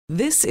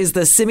This is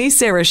the Simi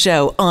Sara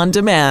Show on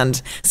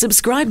demand.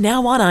 Subscribe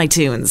now on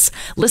iTunes.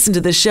 Listen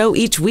to the show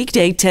each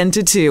weekday 10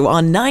 to 2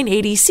 on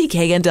 980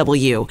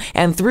 CKNW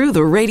and through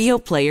the Radio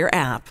Player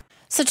app.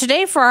 So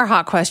today for our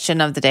hot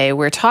question of the day,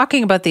 we're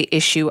talking about the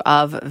issue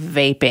of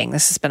vaping.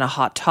 This has been a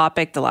hot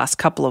topic the last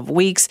couple of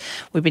weeks.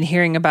 We've been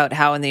hearing about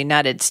how in the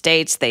United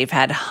States, they've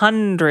had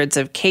hundreds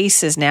of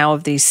cases now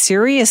of these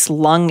serious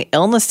lung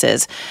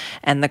illnesses.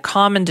 And the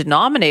common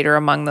denominator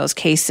among those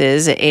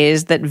cases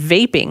is that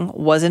vaping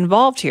was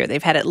involved here.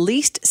 They've had at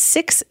least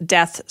 6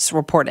 deaths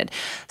reported.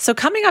 So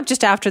coming up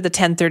just after the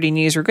 10:30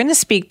 news, we're going to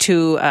speak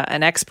to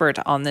an expert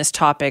on this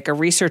topic, a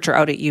researcher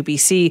out at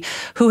UBC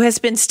who has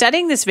been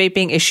studying this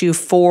vaping issue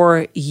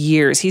for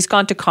years. He's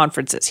gone to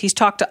conferences. He's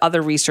talked to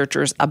other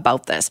researchers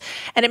about this.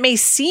 And it may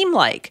seem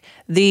like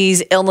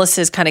these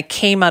illnesses kind of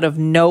came out of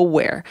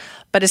nowhere.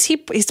 But as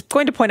he's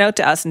going to point out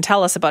to us and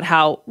tell us about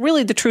how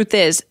really the truth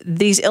is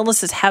these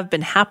illnesses have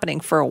been happening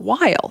for a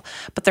while,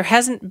 but there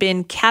hasn't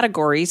been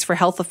categories for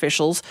health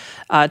officials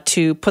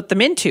to put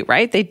them into,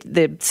 right?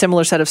 The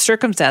similar set of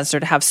circumstances are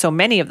to have so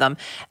many of them.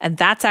 And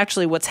that's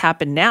actually what's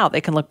happened now. They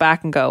can look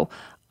back and go,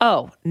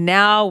 oh,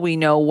 now we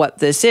know what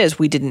this is.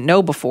 We didn't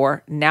know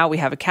before. Now we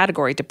have a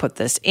category to put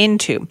this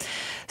into.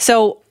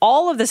 So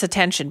all of this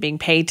attention being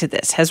paid to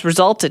this has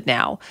resulted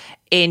now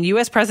in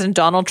U.S. President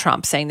Donald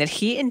Trump saying that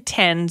he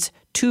intends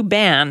to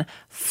ban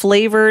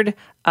flavored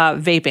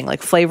vaping,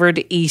 like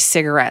flavored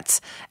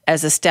e-cigarettes,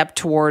 as a step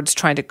towards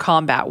trying to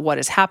combat what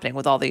is happening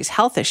with all these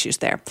health issues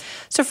there.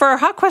 So for our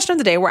hot question of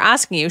the day, we're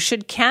asking you,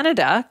 should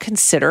Canada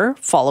consider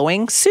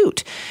following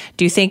suit?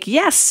 Do you think,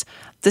 yes,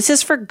 this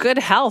is for good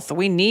health,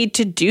 we need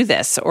to do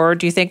this? Or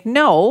do you think,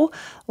 no,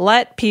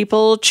 let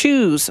people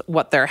choose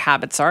what their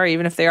habits are,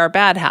 even if they are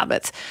bad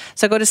habits?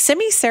 So go to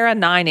Simi Sara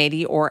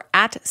 980 or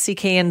at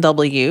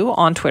CKNW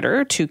on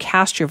Twitter to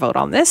cast your vote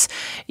on this.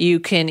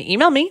 You can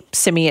email me,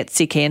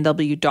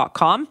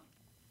 simi@cknw.com.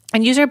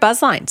 And use our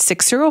buzzline,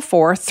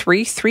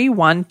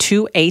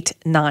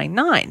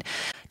 604-331-2899.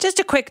 Just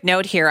a quick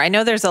note here. I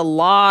know there's a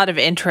lot of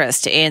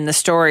interest in the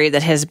story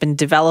that has been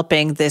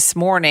developing this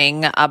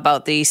morning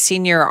about the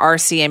senior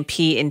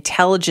RCMP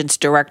intelligence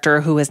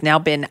director who has now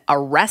been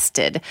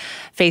arrested,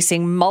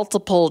 facing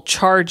multiple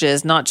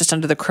charges, not just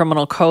under the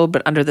criminal code,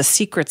 but under the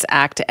Secrets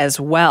Act as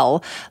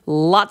well.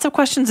 Lots of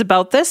questions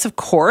about this, of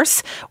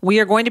course. We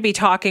are going to be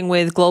talking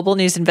with Global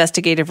News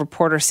investigative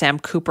reporter Sam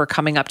Cooper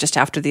coming up just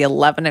after the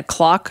 11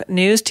 o'clock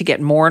news to get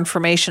more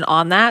information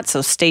on that.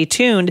 So stay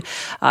tuned.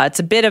 It's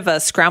a bit of a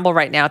scramble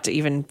right now to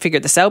even figure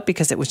this out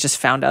because it was just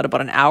found out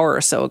about an hour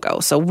or so ago.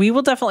 So we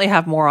will definitely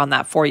have more on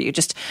that for you.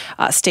 Just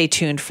stay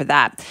tuned for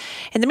that.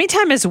 In the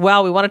meantime as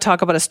well, we want to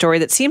talk about a story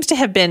that seems to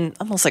have been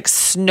almost like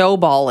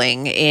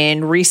snowballing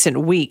in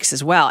recent weeks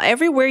as well.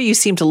 Everywhere you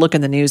seem to look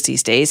in the news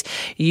these days,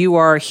 you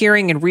are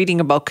hearing and reading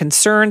about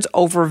concerns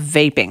over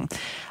vaping.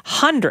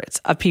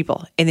 Hundreds of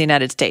people in the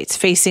United States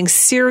facing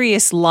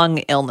serious lung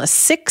illness.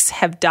 6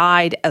 have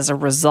died as a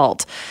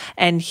result.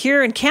 And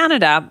here in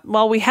Canada,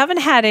 well, we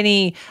haven't had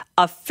any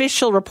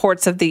official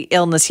reports of the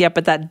illness yet,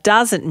 but that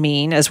doesn't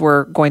mean, as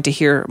we're going to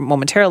hear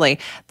momentarily,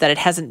 that it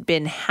hasn't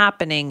been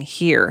happening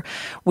here.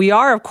 We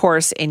are, of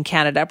course, in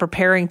Canada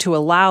preparing to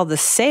allow the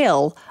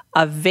sale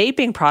of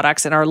vaping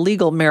products in our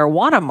legal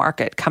marijuana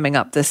market coming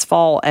up this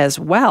fall as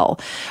well.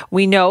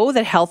 We know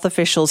that health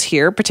officials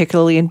here,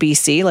 particularly in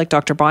BC, like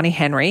Dr. Bonnie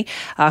Henry,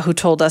 who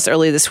told us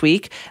earlier this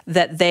week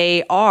that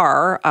they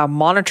are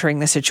monitoring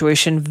the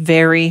situation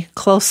very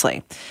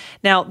closely.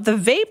 Now, the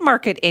vape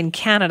market in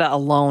Canada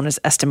alone is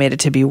estimated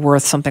to be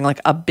worth something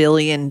like $1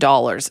 billion,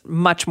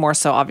 much more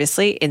so,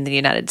 obviously, in the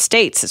United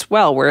States as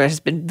well, where it has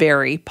been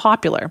very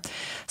popular.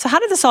 So how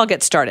did this all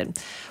get started?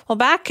 Well,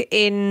 back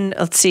in,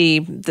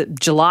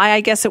 July, I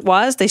guess it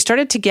was, they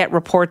started to get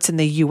reports in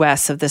the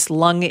U.S. of this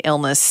lung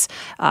illness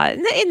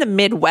in the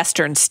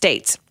Midwestern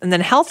states. And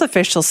then health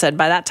officials said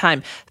by that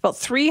time, about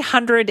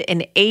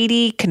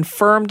 380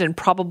 confirmed and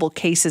probable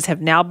cases have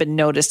now been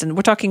noticed. And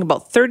we're talking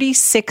about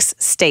 36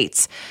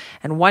 states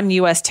and 1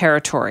 U.S.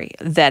 territory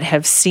that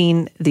have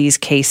seen these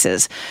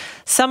cases.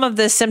 Some of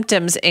the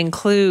symptoms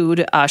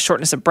include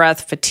shortness of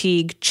breath,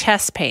 fatigue,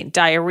 chest pain,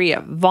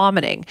 diarrhea,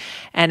 vomiting.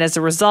 And as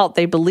a result,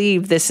 they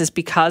believe this is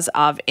because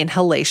of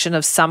inhalation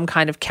of some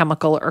kind of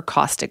chemical or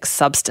caustic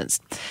substance.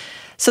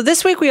 So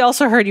this week, we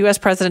also heard U.S.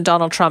 President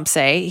Donald Trump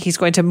say he's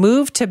going to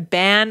move to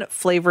ban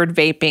flavored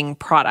vaping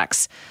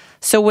products.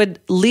 So would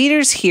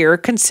leaders here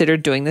consider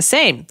doing the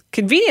same?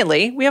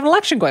 Conveniently, we have an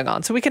election going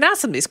on, so we can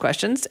ask them these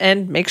questions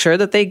and make sure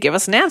that they give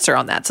us an answer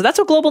on that. So that's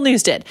what Global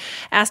News did.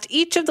 Asked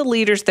each of the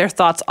leaders their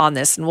thoughts on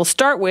this. And we'll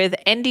start with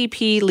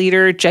NDP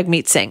leader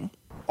Jagmeet Singh.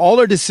 All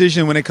our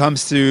decision when it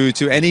comes to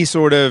any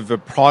sort of a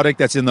product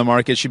that's in the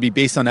market should be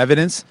based on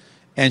evidence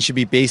and should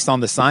be based on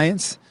the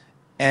science.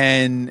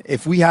 And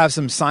if we have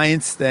some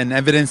science and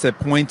evidence that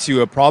point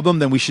to a problem,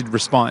 then we should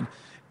respond.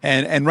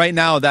 And right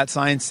now, that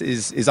science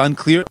is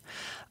unclear.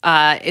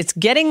 It's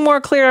getting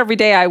more clear every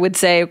day, I would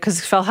say,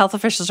 because health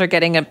officials are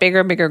getting a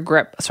bigger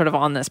grip sort of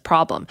on this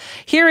problem.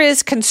 Here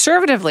is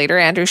Conservative leader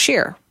Andrew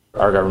Scheer.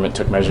 Our government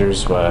took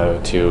measures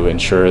to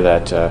ensure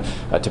that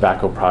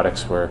tobacco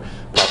products were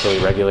properly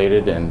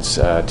regulated and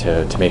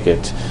to make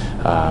it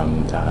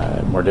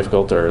more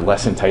difficult or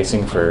less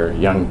enticing for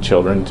young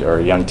children or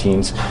young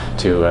teens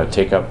to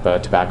take up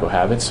tobacco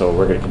habits. So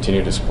we're going to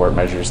continue to support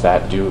measures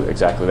that do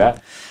exactly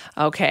that.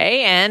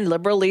 Okay, and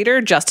Liberal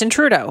leader Justin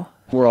Trudeau.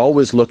 We're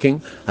always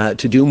looking to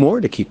do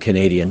more to keep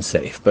Canadians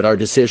safe, but our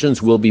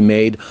decisions will be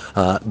made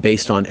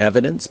based on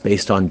evidence,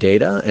 based on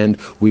data, and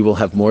we will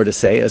have more to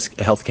say as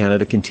Health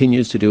Canada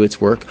continues to do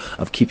its work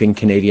of keeping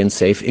Canadians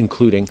safe,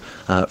 including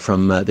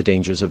from the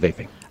dangers of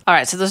vaping. All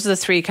right, so those are the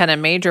three kind of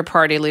major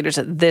party leaders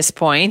at this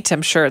point.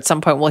 I'm sure at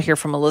some point we'll hear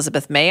from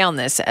Elizabeth May on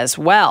this as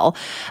well.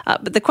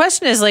 But the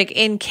question is, like,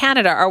 in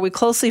Canada, are we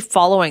closely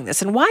following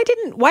this? And why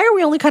are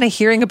we only kind of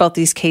hearing about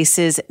these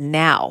cases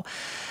now?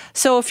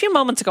 So a few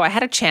moments ago, I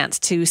had a chance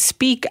to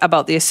speak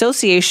about the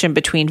association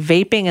between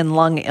vaping and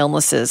lung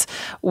illnesses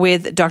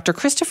with Dr.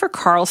 Christopher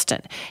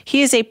Carlston.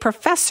 He is a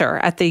professor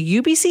at the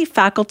UBC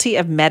Faculty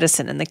of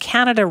Medicine and the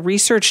Canada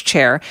Research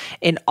Chair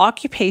in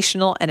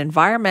Occupational and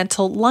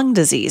Environmental Lung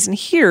Disease. And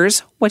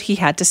here's what he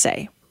had to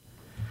say.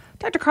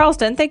 Dr.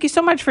 Carlston, thank you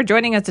so much for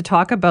joining us to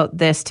talk about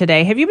this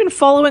today. Have you been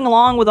following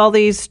along with all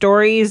these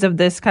stories of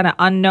this kind of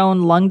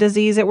unknown lung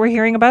disease that we're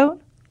hearing about?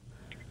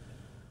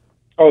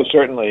 Oh,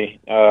 certainly.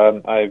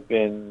 I've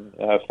been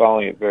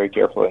following it very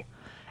carefully.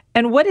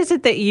 And what is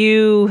it that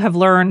you have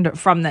learned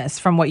from this,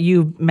 from what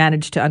you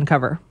managed to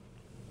uncover?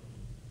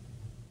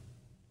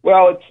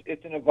 Well,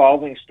 it's an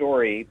evolving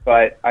story,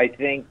 but I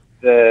think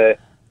the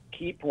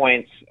key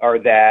points are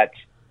that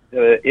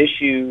the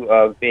issue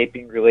of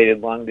vaping-related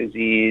lung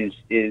disease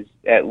is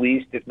at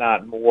least, if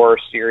not more,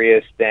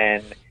 serious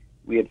than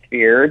we had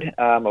feared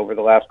over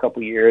the last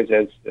couple of years,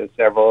 as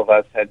several of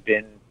us had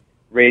been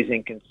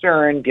raising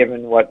concern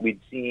given what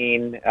we'd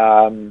seen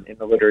in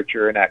the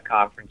literature and at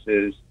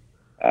conferences,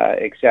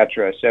 et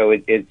cetera. So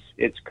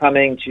it's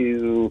coming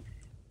to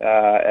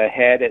a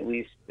head, at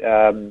least.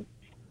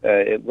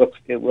 It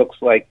looks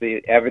like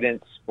the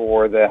evidence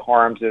for the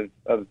harms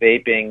of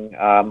vaping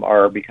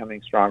are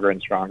becoming stronger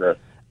and stronger.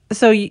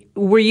 So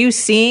were you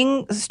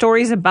seeing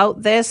stories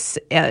about this,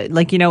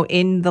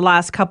 in the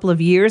last couple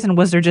of years, and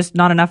was there just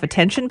not enough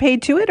attention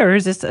paid to it, or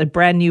is this a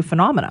brand new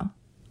phenomena?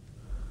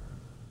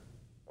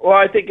 Well,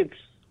 I think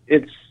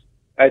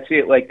I see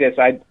it like this.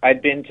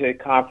 I'd been to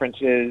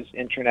conferences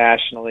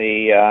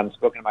internationally,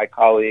 spoken to my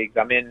colleagues.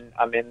 I'm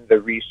in the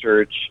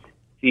research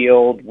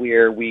field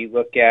where we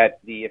look at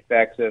the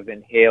effects of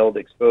inhaled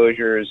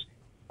exposures,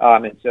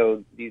 and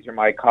so these are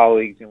my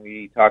colleagues, and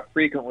we talk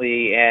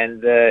frequently. And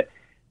the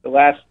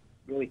last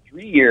really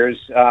 3 years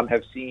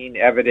have seen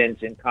evidence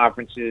in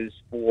conferences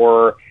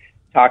for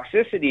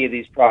toxicity of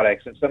these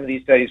products, and some of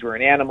these studies were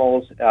in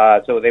animals,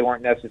 so they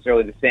weren't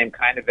necessarily the same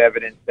kind of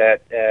evidence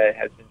that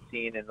has been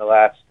seen in the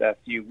last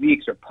few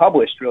weeks, or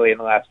published really in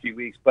the last few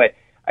weeks. But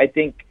I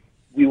think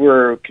we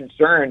were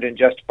concerned, and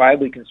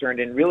justifiably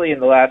concerned, and really in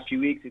the last few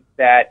weeks, it's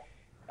that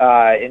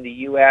in the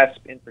U.S.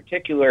 in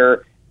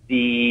particular,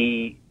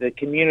 the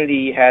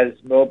community has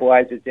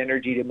mobilized its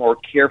energy to more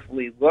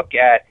carefully look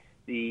at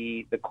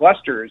the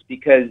clusters,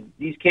 because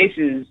these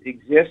cases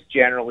exist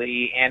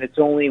generally, and it's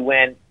only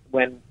when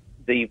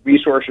the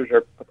resources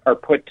are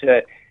put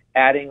to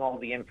adding all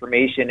the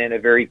information in a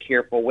very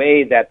careful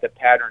way that the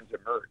patterns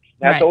emerge.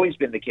 That's Right. always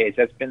been the case.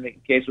 That's been the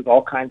case with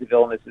all kinds of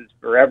illnesses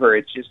forever.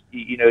 It's just,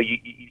 you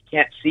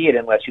can't see it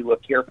unless you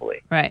look carefully.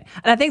 Right.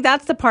 And I think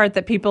that's the part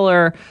that people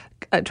are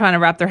trying to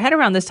wrap their head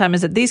around this time,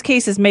 is that these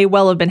cases may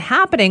well have been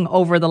happening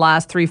over the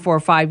last 3, 4,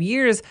 5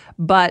 years,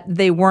 but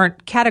they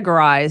weren't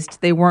categorized.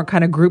 They weren't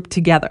kind of grouped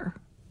together.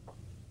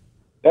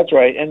 That's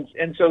right.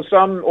 And so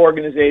some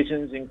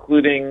organizations,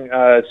 including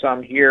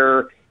some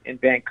here in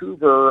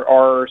Vancouver,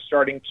 are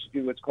starting to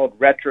do what's called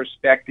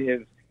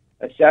retrospective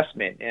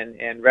assessment.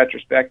 And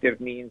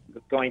retrospective means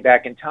going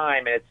back in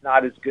time, and it's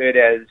not as good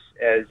as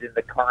in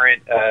the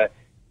current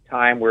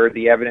time where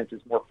the evidence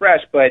is more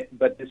fresh, but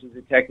this is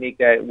a technique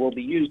that will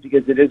be used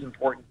because it is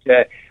important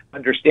to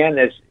understand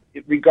this.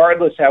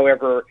 Regardless,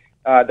 however,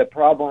 the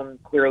problem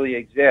clearly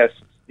exists.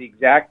 The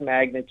exact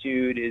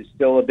magnitude is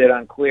still a bit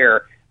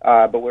unclear,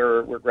 but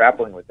we're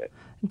grappling with it.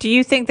 Do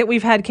you think that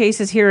we've had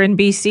cases here in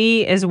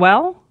BC as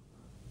well?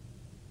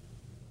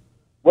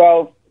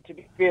 Well, to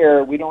be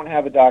fair, we don't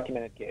have a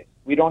documented case.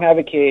 We don't have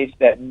a case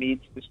that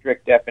meets the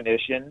strict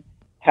definition.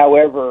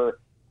 However,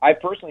 I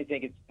personally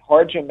think it's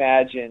hard to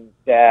imagine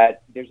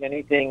that there's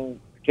anything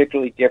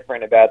particularly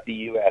different about the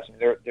U.S. I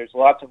mean, there's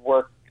lots of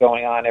work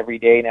going on every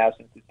day now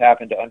since this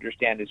happened to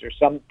understand, is there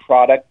some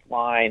product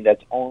line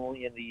that's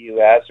only in the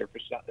U.S., or for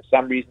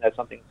some reason that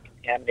something's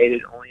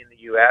contaminated only in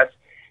the U.S.?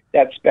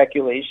 That's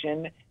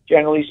speculation.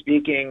 Generally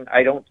speaking,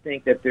 I don't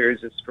think that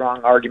there's a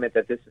strong argument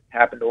that this has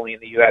happened only in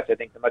the U.S. I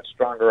think the much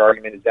stronger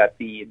argument is that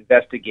the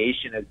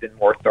investigation has been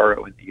more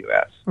thorough in the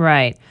U.S.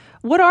 Right.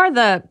 What are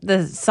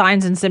the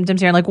signs and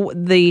symptoms here? Like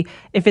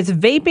if it's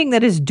vaping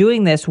that is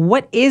doing this,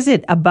 what is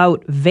it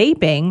about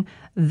vaping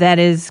that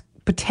is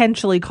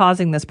potentially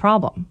causing this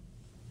problem?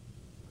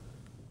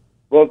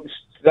 Well,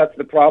 that's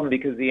the problem,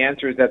 because the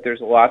answer is that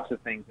there's lots of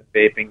things in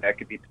vaping that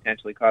could be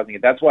potentially causing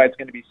it. That's why it's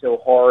going to be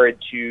so hard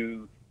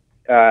to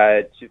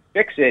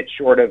fix it,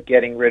 short of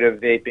getting rid of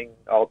vaping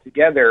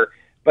altogether.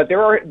 But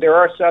there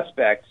are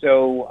suspects.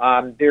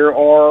 So there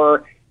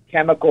are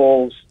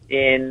chemicals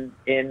in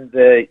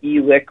the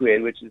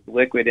e-liquid, which is the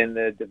liquid in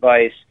the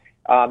device.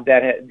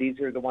 These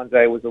are the ones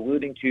I was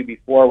alluding to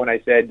before when I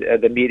said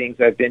the meetings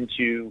I've been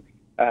to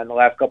in the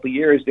last couple of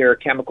years. There are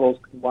chemicals.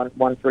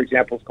 One, for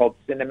example, is called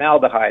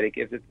cinnamaldehyde. It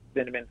gives it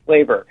cinnamon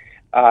flavor.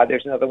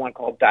 There's another one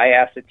called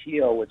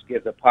diacetyl, which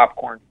gives a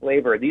popcorn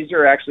flavor. These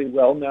are actually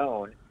well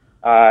known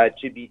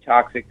to be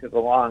toxic to the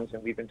lungs,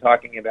 and we've been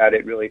talking about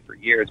it really for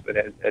years. But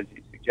as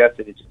you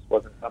suggested, it just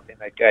wasn't something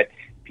that got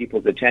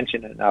people's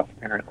attention enough,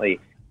 apparently.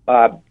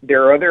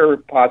 There are other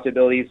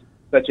possibilities,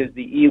 such as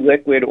the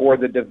e-liquid or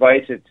the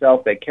device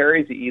itself that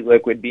carries the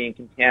e-liquid being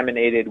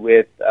contaminated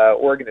with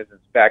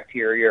organisms,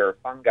 bacteria or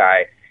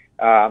fungi.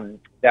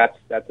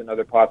 That's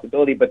another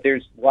possibility. But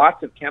there's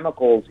lots of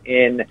chemicals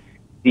in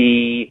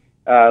the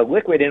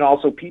liquid, and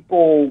also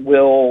people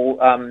will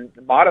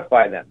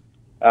modify them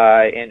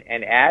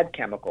and add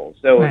chemicals.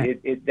 So right.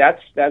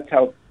 That's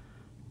how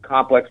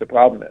complex the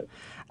problem is.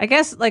 I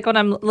guess, like, when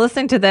I'm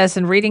listening to this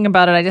and reading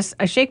about it,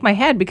 I shake my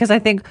head, because I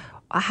think,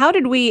 how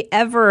did we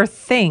ever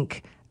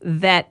think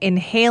that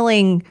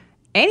inhaling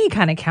any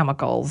kind of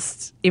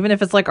chemicals, even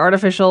if it's like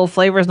artificial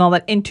flavors and all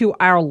that, into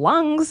our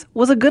lungs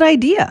was a good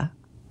idea?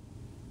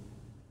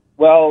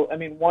 Well, I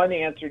mean, one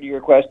answer to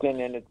your question,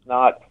 and it's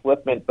not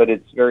flippant, but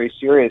it's very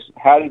serious.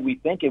 How did we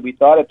think it? We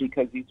thought it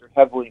because these are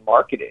heavily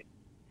marketed.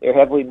 They're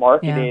heavily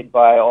marketed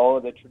by all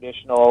of the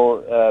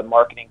traditional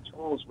marketing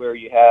tools, where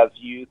you have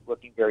youth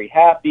looking very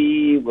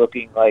happy,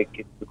 looking like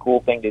it's the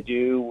cool thing to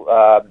do,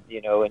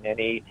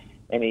 in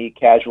any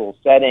casual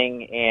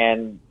setting,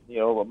 and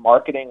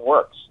marketing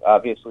works.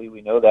 Obviously,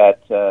 we know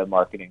that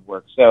marketing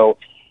works. So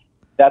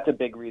that's a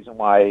big reason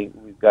why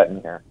we've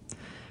gotten here.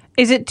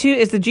 Is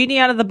the genie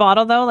out of the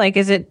bottle, though? Like,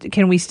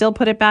 can we still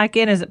put it back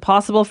in? Is it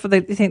possible for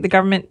any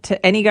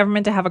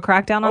government to have a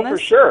crackdown on this?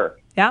 For sure.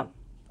 Yeah.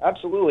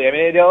 Absolutely. I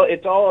mean,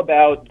 it's all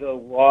about the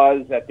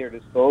laws at their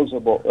disposal,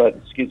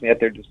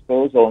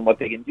 and what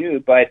they can do.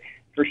 But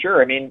for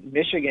sure, I mean,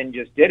 Michigan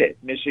just did it.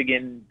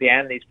 Michigan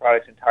banned these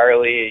products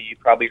entirely. You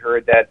probably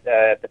heard that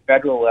at the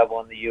federal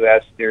level in the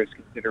U.S., there's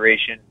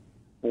consideration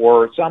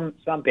for some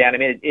ban. I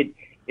mean,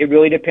 it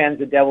really depends.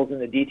 The devil's in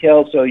the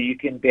details. So you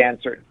can ban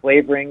certain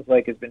flavorings,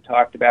 like has been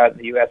talked about in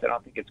the U.S. I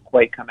don't think it's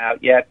quite come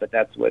out yet, but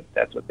that's what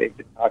they've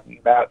been talking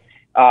about.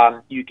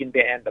 You can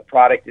ban the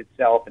product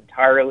itself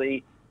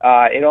entirely.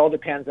 It all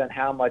depends on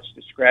how much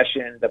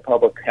discretion the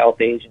public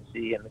health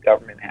agency and the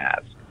government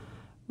has.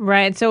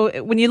 Right.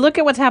 So when you look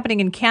at what's happening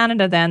in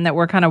Canada, then, that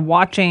we're kind of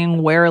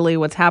watching warily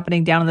what's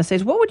happening down in the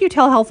States, what would you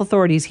tell health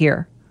authorities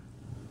here?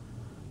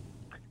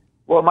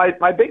 Well,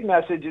 my big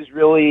message is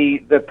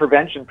really the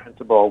prevention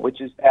principle, which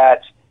is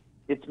that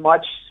it's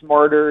much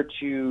smarter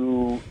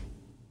to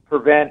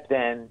prevent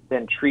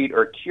than treat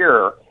or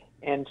cure.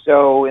 And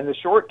so in the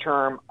short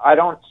term, I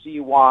don't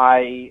see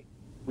why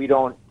we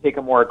don't take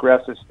a more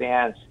aggressive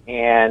stance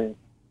and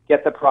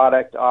get the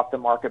product off the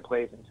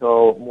marketplace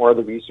until more of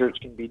the research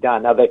can be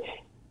done. Now,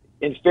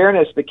 in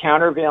fairness, the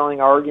countervailing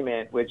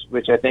argument,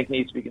 which I think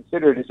needs to be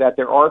considered, is that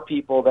there are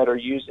people that are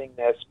using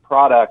this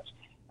product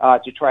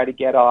to try to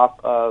get off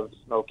of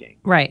smoking.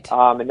 Right.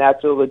 And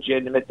that's a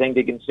legitimate thing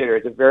to consider.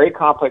 It's a very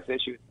complex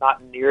issue. It's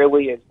not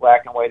nearly as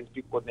black and white as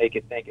people would make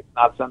it think. It's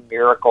not some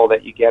miracle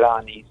that you get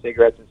on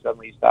e-cigarettes and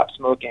suddenly you stop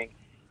smoking.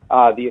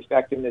 The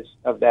effectiveness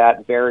of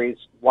that varies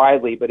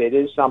widely, but it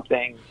is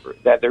something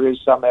that there is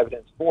some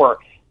evidence for.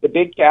 The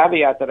big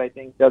caveat that I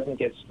think doesn't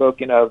get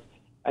spoken of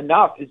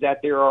enough is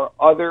that there are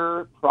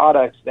other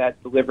products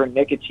that deliver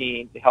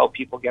nicotine to help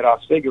people get off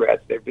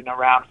cigarettes. They've been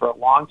around for a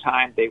long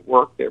time. They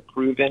work. They're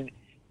proven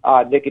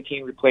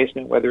nicotine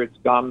replacement, whether it's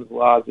gums,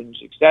 lozenge,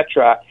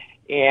 etc.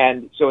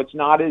 And so it's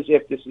not as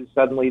if this is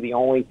suddenly the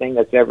only thing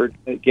that's ever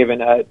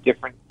given a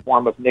different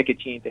form of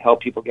nicotine to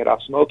help people get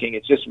off smoking.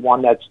 It's just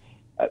one that's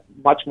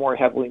much more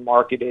heavily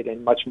marketed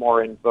and much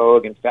more in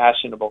vogue and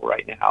fashionable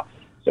right now.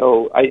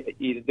 So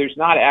there's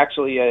not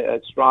actually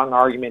a strong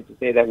argument to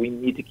say that we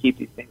need to keep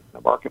these things in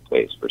the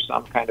marketplace for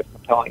some kind of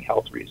compelling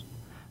health reason.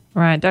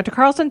 Right. Dr.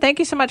 Carlson, thank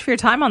you so much for your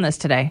time on this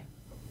today.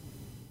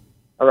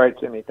 All right,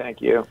 Simi,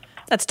 thank you.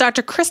 That's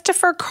Dr.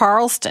 Christopher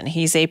Carlston.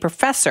 He's a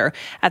professor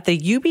at the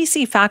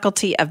UBC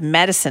Faculty of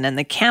Medicine and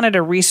the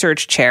Canada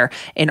Research Chair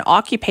in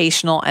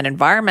Occupational and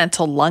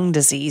Environmental Lung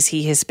Disease.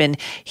 He has been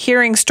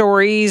hearing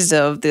stories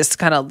of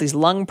these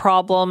lung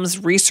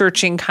problems,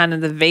 researching kind of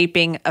the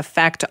vaping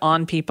effect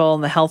on people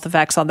and the health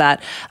effects on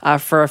that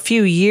for a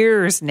few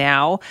years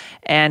now.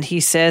 And he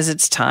says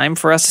it's time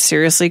for us to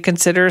seriously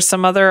consider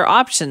some other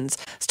options.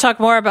 Let's talk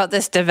more about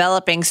this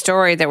developing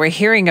story that we're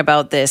hearing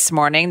about this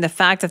morning. The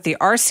fact that the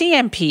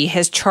RCMP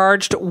has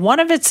charged one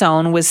of its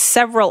own with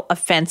several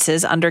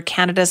offences under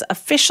Canada's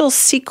official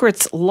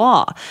secrets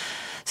law.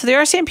 So the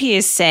RCMP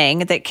is saying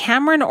that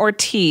Cameron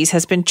Ortiz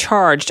has been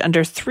charged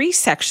under 3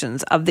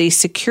 sections of the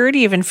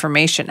Security of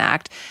Information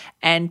Act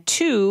and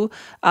 2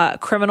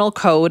 criminal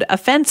code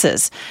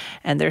offenses.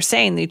 And they're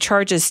saying the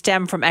charges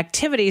stem from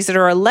activities that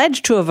are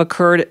alleged to have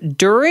occurred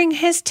during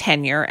his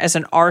tenure as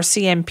an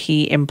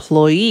RCMP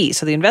employee.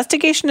 So the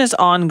investigation is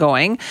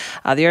ongoing.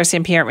 The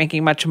RCMP aren't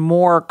making much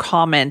more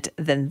comment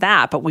than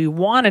that, but we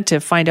wanted to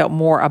find out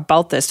more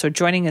about this. So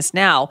joining us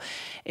now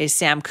is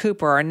Sam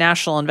Cooper, our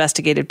national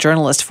investigative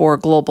journalist for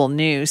Global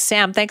News.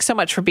 Sam, thanks so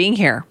much for being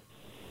here.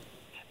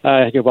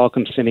 You're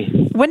welcome,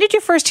 Cindy. When did you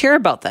first hear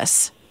about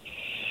this?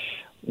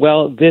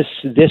 Well, this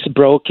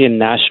broke in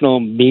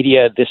national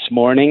media this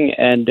morning,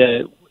 and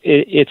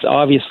it's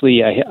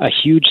obviously a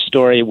huge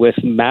story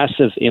with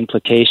massive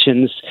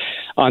implications.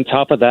 On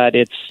top of that,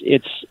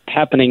 it's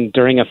happening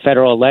during a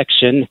federal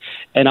election,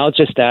 and I'll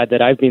just add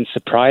that I've been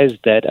surprised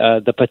that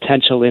the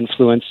potential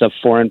influence of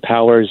foreign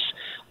powers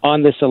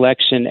on this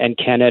election and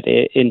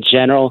Canada in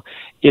general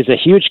is a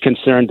huge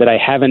concern that I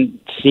haven't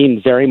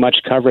seen very much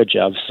coverage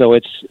of. So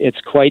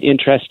it's quite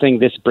interesting.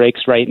 This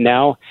breaks right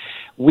now.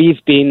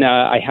 We've been,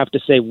 I have to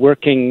say,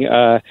 working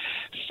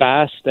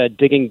fast,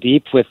 digging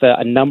deep with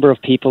a number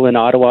of people in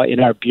Ottawa in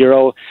our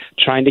bureau,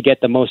 trying to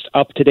get the most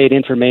up-to-date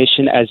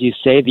information. As you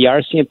say, the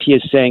RCMP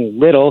is saying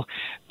little,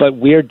 but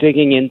we're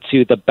digging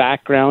into the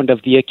background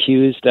of the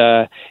accused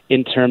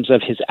in terms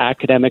of his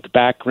academic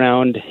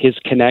background, his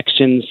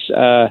connections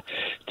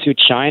to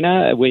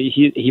China.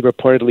 He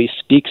reportedly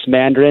speaks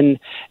Mandarin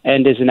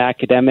and is an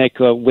academic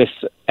with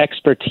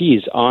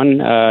expertise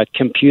on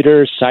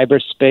computers,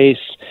 cyberspace,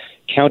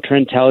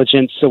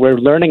 counterintelligence. So we're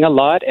learning a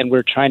lot, and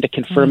we're trying to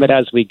confirm it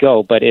as we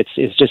go. But it's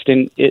just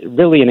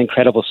really an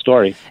incredible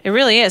story. It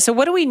really is. So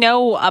what do we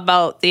know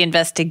about the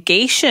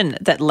investigation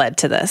that led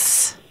to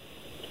this?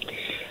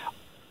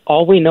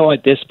 All we know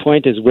at this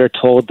point is we're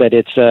told that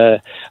it's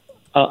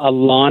a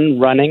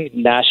long-running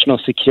national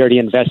security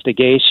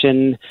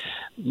investigation,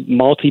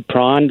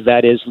 multi-pronged,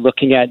 that is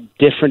looking at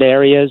different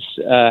areas,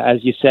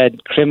 as you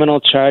said, criminal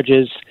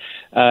charges,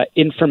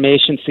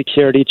 information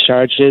security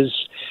charges.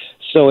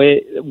 So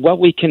what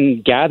we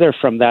can gather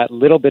from that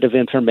little bit of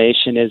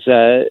information is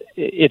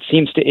it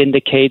seems to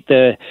indicate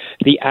the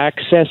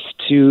access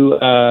to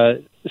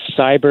the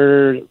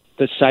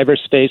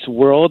cyberspace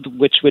world,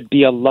 which would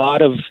be a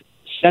lot of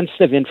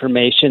sensitive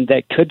information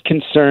that could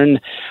concern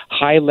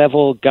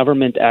high-level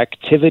government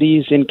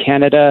activities in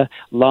Canada,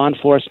 law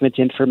enforcement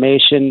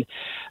information.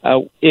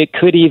 It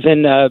could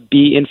even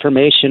be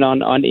information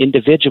on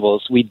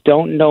individuals. We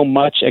don't know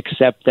much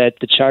except that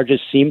the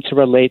charges seem to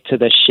relate to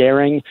the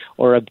sharing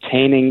or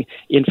obtaining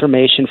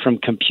information from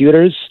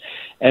computers.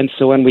 And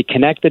so when we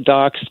connect the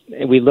dots,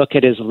 we look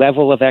at his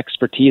level of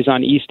expertise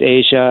on East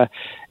Asia,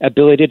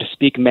 ability to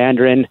speak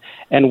Mandarin,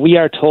 and we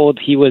are told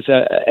he was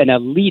an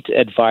elite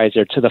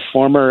advisor to the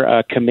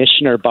former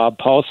Commissioner Bob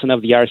Paulson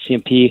of the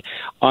RCMP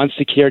on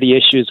security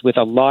issues with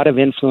a lot of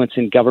influence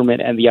in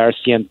government and the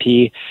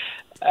RCMP.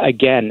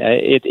 Again,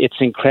 it's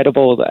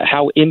incredible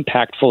how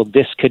impactful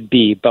this could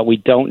be, but we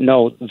don't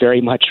know very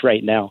much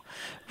right now.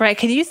 Right.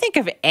 Can you think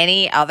of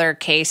any other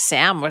case,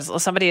 Sam, where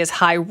somebody as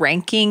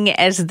high-ranking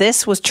as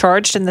this was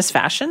charged in this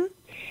fashion?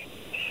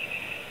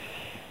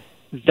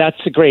 That's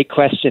a great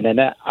question, and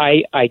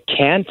I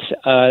can't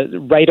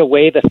right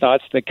away. The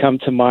thoughts that come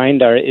to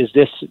mind are: is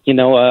this,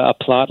 a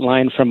plot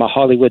line from a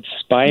Hollywood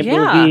spy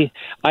movie?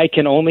 I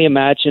can only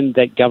imagine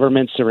that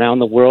governments around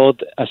the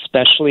world,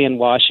 especially in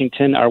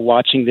Washington, are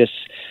watching this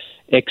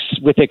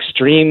with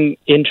extreme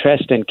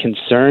interest and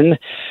concern,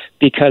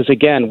 because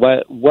again,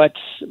 what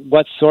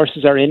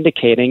sources are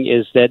indicating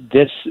is that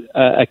this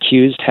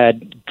accused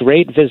had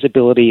great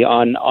visibility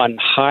on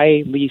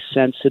highly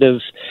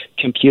sensitive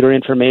computer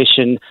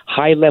information,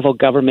 high-level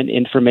government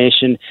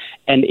information,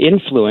 and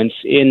influence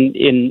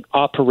in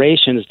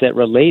operations that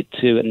relate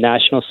to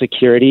national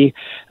security,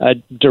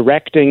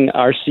 directing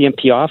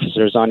RCMP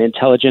officers on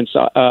intelligence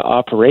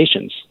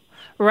operations.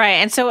 Right.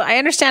 And so I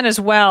understand as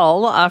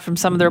well from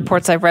some of the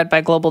reports I've read by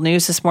Global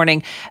News this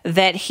morning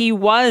that he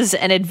was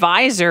an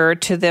advisor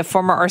to the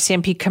former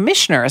RCMP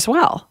commissioner as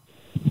well.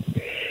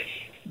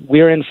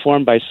 We're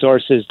informed by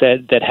sources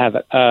that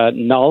have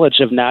knowledge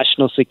of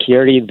national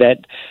security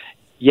that,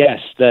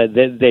 yes,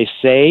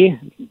 they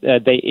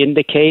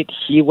indicate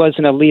he was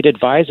an elite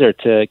advisor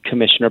to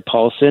Commissioner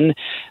Paulson,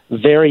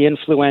 very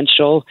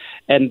influential,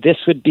 and this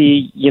would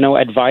be,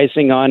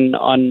 advising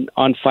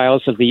on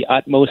files of the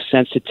utmost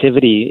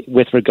sensitivity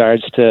with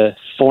regards to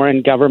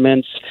foreign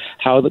governments,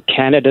 how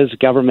Canada's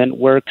government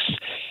works,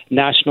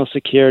 national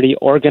security,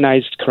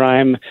 organized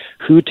crime,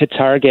 who to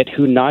target,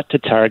 who not to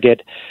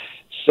target.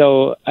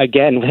 So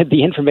again,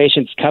 the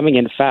information's coming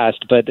in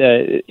fast, but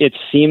it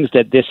seems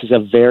that this is a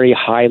very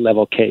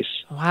high-level case.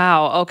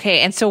 Wow. Okay.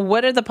 And so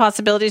what are the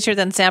possibilities here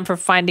then, Sam, for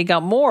finding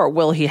out more?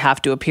 Will he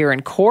have to appear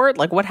in court?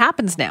 Like, what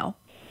happens now?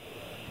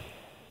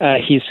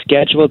 He's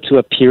scheduled to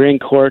appear in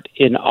court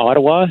in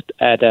Ottawa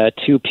at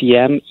 2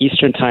 p.m.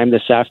 Eastern Time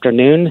this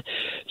afternoon.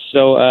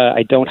 So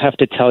I don't have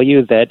to tell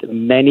you that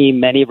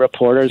many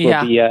reporters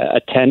will be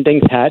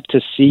attending that to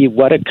see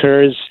what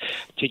occurs,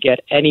 to get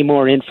any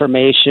more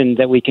information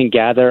that we can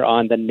gather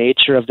on the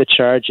nature of the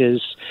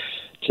charges,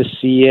 to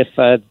see if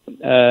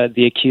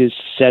the accused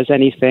says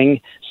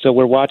anything. So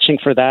we're watching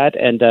for that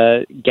and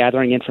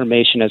gathering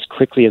information as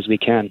quickly as we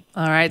can.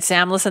 All right,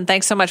 Sam, listen,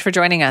 thanks so much for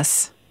joining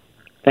us.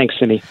 Thanks,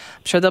 Simi.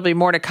 I'm sure there'll be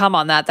more to come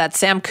on that. That's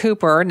Sam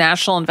Cooper,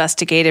 national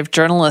investigative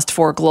journalist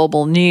for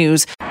Global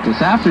News.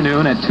 This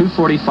afternoon at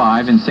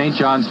 2:45 in St.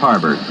 John's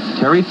Harbor,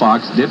 Terry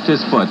Fox dipped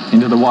his foot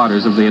into the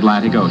waters of the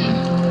Atlantic Ocean.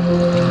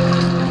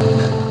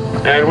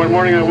 And one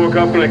morning I woke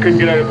up and I couldn't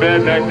get out of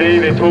bed. That day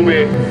they told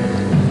me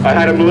I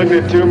had a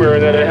malignant tumor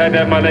and that I had to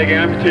have my leg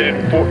amputated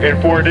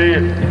in 4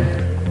 days.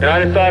 And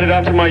I decided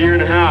after my year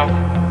and a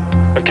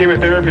half of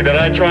chemotherapy that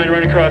I'd try and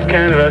run across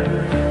Canada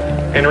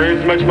and raise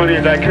as much money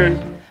as I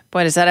could.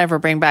 Boy, does that ever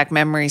bring back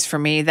memories for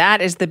me.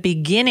 That is the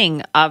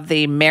beginning of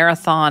the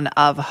Marathon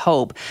of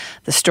Hope.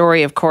 The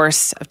story, of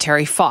course, of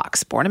Terry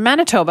Fox, born in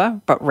Manitoba,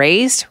 but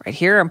raised right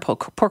here in Port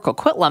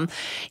Coquitlam.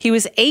 He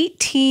was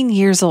 18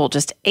 years old,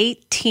 just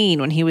 18,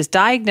 when he was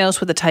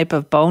diagnosed with a type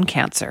of bone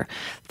cancer,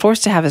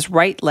 forced to have his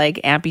right leg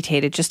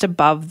amputated just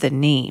above the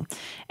knee.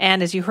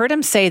 And as you heard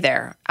him say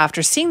there,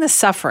 after seeing the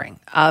suffering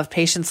of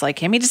patients like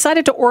him, he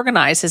decided to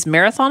organize his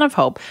Marathon of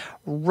Hope,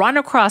 run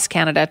across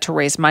Canada to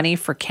raise money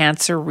for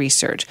cancer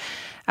research.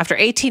 After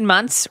 18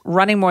 months,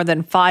 running more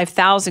than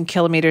 5,000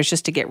 kilometers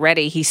just to get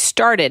ready, he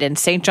started in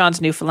St.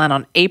 John's, Newfoundland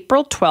on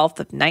April 12th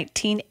of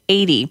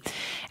 1980.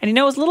 And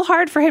it was a little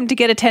hard for him to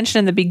get attention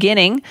in the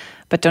beginning,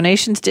 but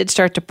donations did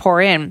start to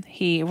pour in.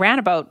 He ran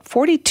about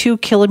 42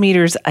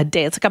 kilometers a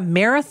day. It's like a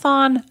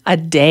marathon a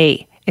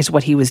day is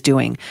what he was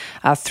doing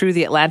through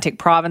the Atlantic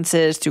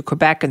provinces, through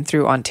Quebec, and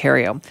through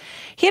Ontario.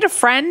 He had a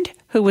friend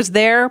who was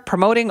there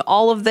promoting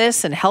all of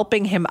this and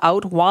helping him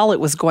out while it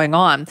was going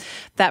on.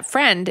 That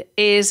friend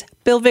is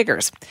Bill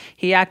Viggers.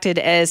 He acted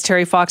as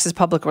Terry Fox's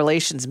public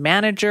relations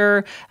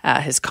manager,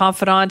 his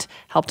confidant,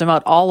 helped him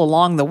out all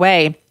along the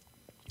way.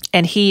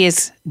 And he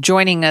is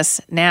joining us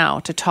now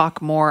to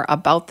talk more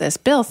about this.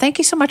 Bill, thank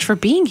you so much for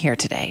being here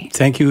today.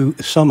 Thank you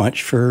so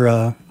much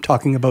for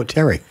talking about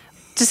Terry.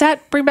 Does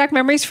that bring back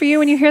memories for you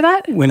when you hear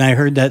that? When I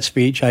heard that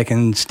speech, I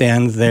can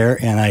stand there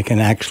and I can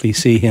actually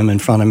see him in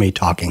front of me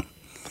talking.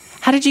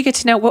 How did you get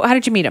to know? How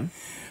did you meet him?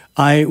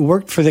 I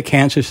worked for the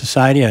Cancer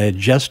Society. I had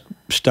just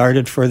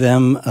started for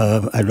them.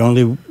 I'd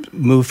only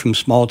moved from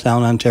small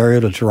town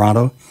Ontario to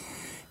Toronto.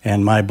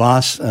 And my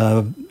boss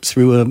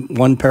threw a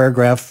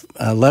one-paragraph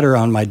letter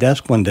on my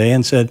desk one day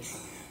and said,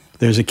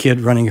 "There's a kid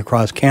running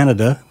across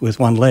Canada with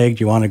one leg.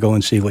 Do you want to go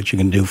and see what you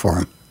can do for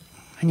him?"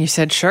 And you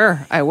said,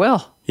 "Sure, I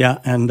will." Yeah,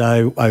 and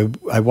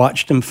I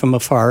watched him from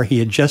afar. He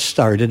had just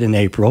started in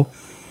April,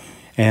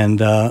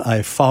 and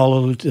I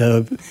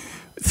followed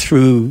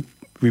through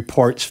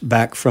reports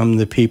back from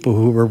the people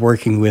who were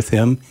working with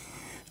him.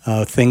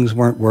 Things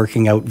weren't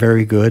working out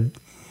very good.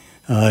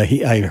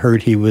 I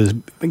heard he was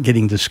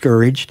getting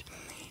discouraged.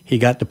 He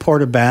got to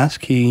Port aux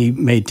Basques. He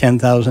made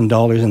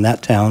 $10,000 in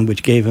that town,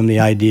 which gave him the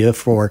idea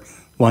for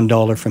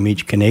 $1 from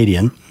each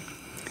Canadian.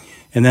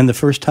 And then the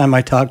first time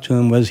I talked to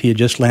him was he had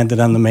just landed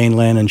on the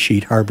mainland in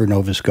Sheet Harbor,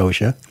 Nova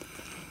Scotia.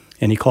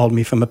 And he called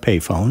me from a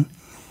payphone.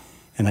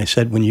 And I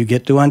said, "When you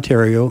get to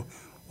Ontario,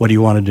 what do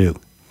you want to do?"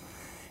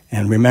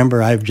 And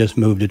remember, I've just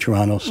moved to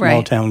Toronto,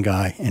 small town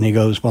guy. And he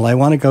goes, "Well, I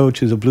want to go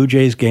to the Blue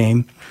Jays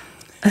game,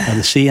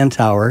 the CN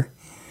Tower.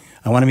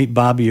 I want to meet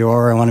Bobby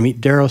Orr, I want to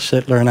meet Daryl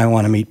Sittler, and I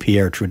want to meet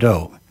Pierre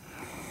Trudeau."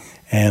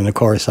 And of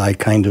course,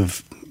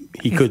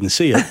 he couldn't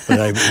see it, but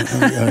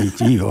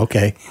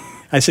okay.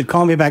 I said,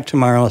 "Call me back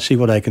tomorrow, I'll see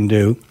what I can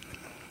do."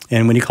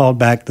 And when he called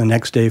back the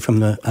next day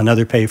from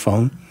another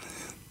payphone,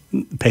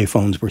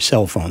 payphones were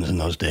cell phones in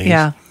those days.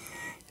 Yeah.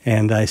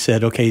 And I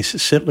said, "Okay,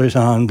 Sittler's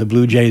on, the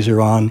Blue Jays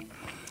are on,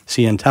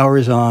 CN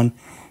Tower's on,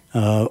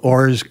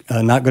 Orr's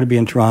not going to be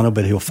in Toronto,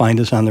 but he'll find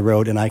us on the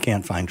road, and I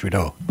can't find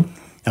Trudeau."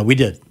 Now, we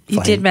did.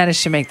 You did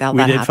manage to make that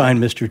happen. We did find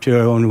Mr.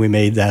 Trudeau, and we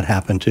made that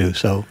happen, too.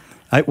 So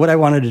what I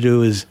wanted to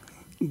do is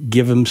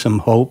give him some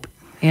hope.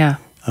 Yeah.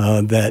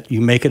 That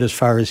you make it as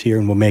far as here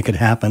and we'll make it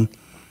happen.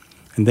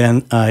 And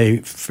then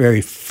I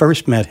very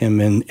first met him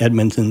in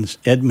Edmonton,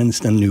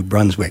 New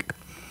Brunswick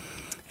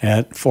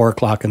at 4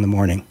 o'clock in the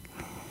morning.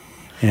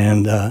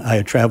 And I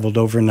had traveled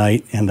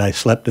overnight and I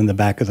slept in the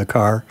back of the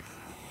car.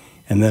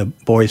 And the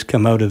boys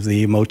come out of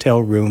the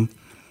motel room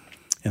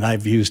and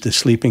I've used a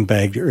sleeping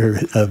bag or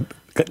a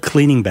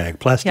cleaning bag,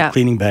 plastic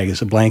cleaning bag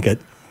as a blanket.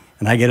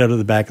 And I get out of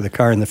the back of the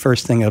car and the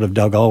first thing out of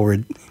Doug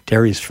Allward,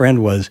 Terry's friend,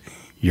 was,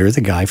 "You're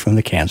the guy from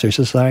the Cancer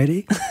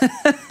Society?"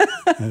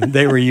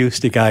 They were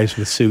used to guys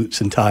with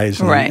suits and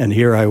ties, and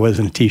here I was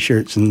in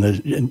T-shirts and the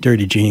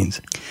dirty jeans.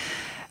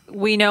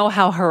 We know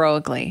how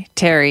heroically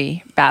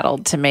Terry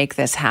battled to make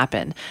this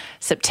happen.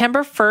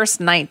 September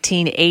 1st,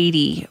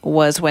 1980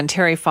 was when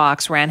Terry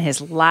Fox ran his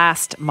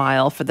last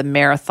mile for the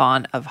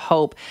Marathon of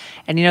Hope.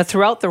 And,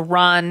 throughout the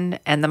run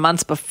and the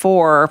months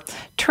before,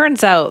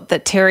 turns out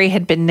that Terry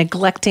had been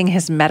neglecting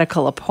his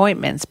medical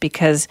appointments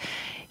because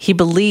he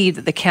believed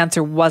that the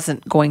cancer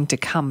wasn't going to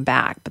come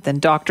back. But then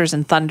doctors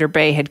in Thunder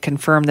Bay had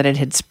confirmed that it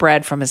had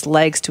spread from his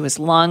legs to his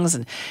lungs,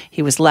 and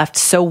he was left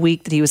so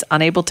weak that he was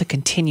unable to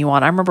continue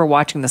on. I remember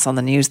watching this on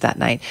the news that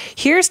night.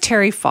 Here's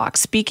Terry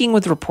Fox speaking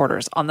with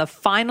reporters on the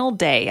final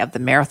day of the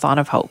Marathon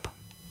of Hope.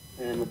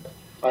 And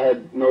I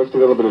had noticed a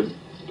little bit of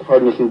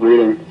hardness in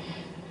breathing.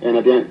 And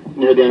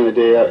near the end of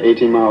the day, at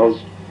 18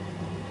 miles,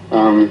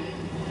 I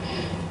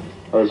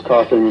was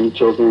coughing and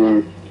choking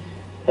and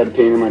had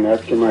pain in my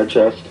neck and my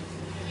chest.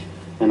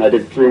 And I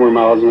did 3 more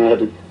miles, and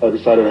I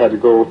decided I had to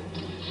go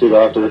see a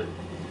doctor.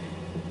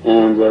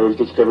 And it was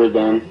discovered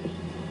then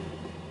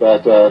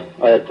that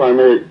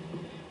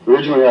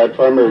originally I had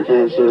primary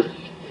cancer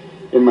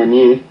in my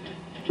knee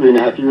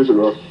 3.5 years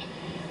ago.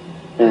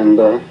 And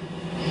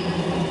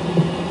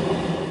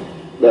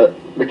that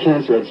the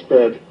cancer had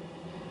spread.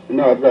 And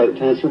now I've got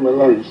cancer in my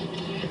lungs.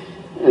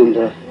 And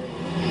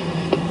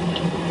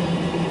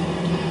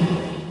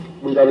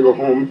we got to go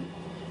home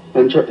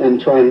and try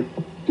and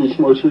do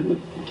some more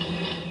treatment.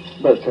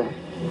 But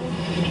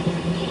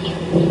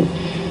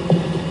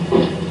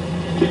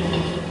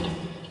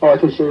all I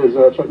can say is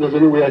if there's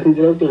any way I can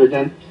get out there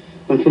again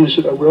and finish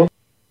it, I will.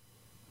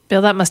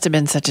 Bill, that must have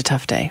been such a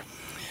tough day.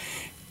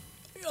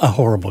 A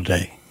horrible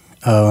day.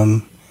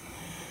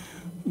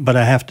 But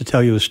I have to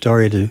tell you a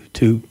story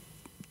to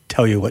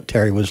tell you what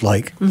Terry was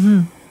like.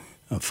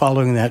 Mm-hmm.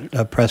 Following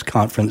that press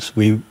conference,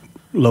 we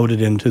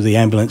loaded into the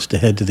ambulance to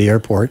head to the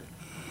airport.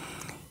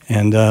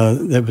 And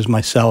there was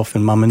myself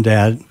and Mom and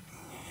Dad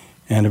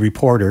and a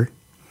reporter.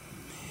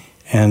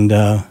 And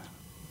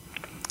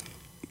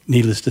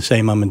needless to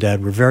say, Mom and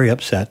Dad were very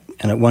upset.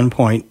 And at one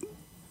point,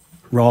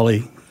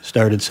 Raleigh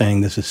started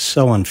saying, "This is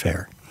so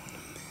unfair.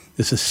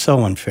 This is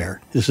so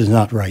unfair. This is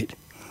not right."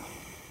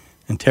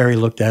 And Terry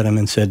looked at him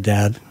and said,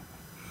 "Dad,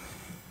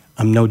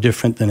 I'm no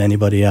different than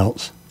anybody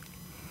else.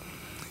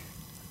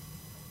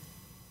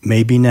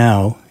 Maybe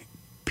now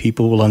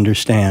people will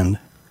understand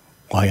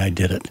why I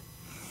did it."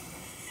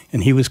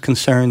 And he was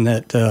concerned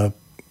that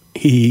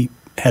he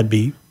had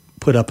been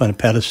put up on a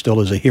pedestal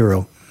as a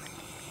hero,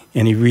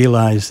 and he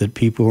realized that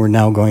people were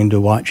now going to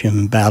watch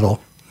him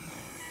battle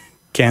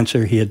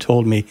cancer. He had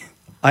told me,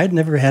 I had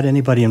never had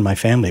anybody in my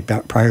family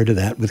prior to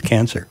that with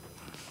cancer.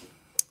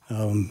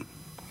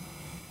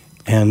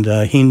 And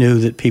he knew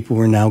that people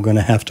were now going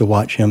to have to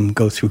watch him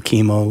go through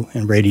chemo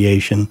and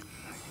radiation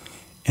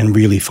and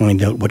really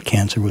find out what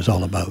cancer was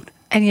all about.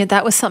 And yet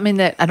that was something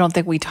that I don't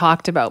think we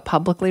talked about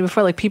publicly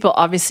before. Like, people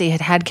obviously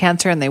had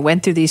cancer and they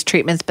went through these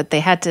treatments, but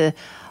they had to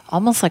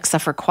almost like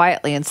suffer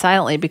quietly and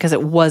silently because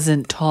it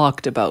wasn't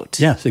talked about.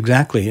 Yes,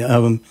 exactly.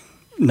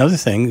 Another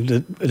thing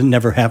that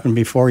never happened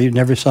before, you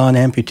never saw an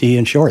amputee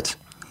in shorts.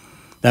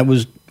 That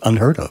was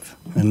unheard of.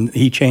 And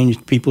he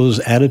changed people's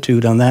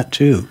attitude on that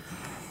too.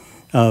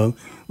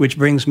 Which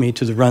brings me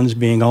to the runs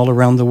being all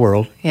around the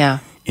world. Yeah.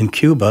 In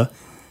Cuba,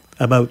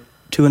 about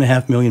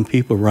 2.5 million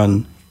people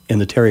run in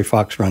the Terry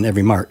Fox Run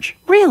every March.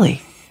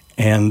 Really?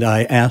 And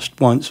I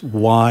asked once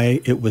why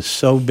it was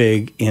so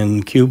big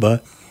in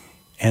Cuba,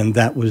 and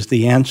that was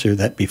the answer,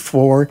 that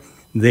before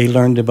they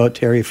learned about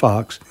Terry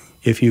Fox,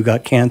 if you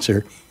got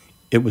cancer,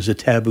 it was a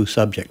taboo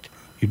subject.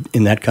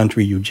 In that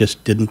country, you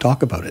just didn't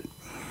talk about it.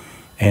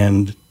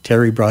 And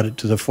Terry brought it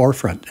to the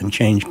forefront and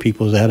changed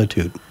people's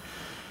attitude.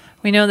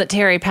 We know that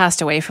Terry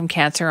passed away from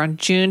cancer on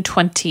June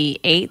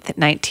 28th,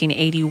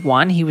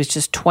 1981. He was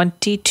just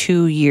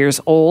 22 years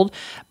old,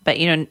 but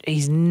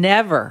he's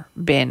never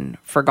been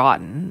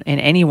forgotten in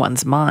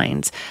anyone's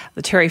minds.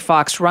 The Terry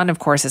Fox Run, of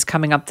course, is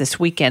coming up this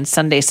weekend,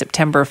 Sunday,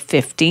 September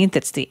 15th.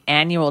 It's the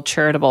annual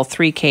charitable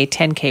 3K,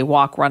 10K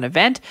walk run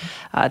event.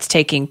 It's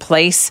taking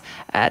place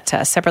at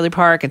Sepperley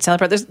Park and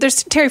Stanley Park.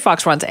 There's Terry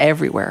Fox Runs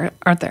everywhere,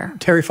 aren't there?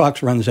 Terry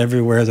Fox Runs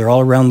everywhere. They're all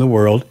around the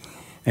world.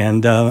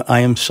 And I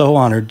am so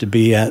honored to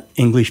be at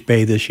English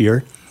Bay this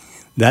year.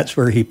 That's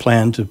where he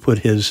planned to put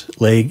his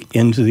leg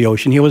into the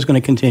ocean. He was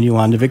going to continue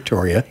on to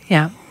Victoria.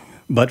 Yeah.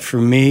 But for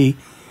me,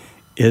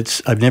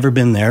 I've never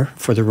been there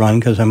for the run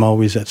because I'm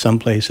always at some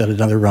place at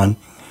another run.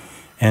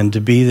 And to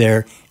be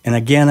there, and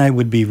again, I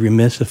would be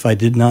remiss if I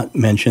did not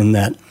mention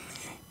that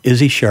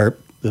Izzy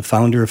Sharp, the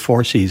founder of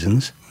Four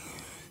Seasons,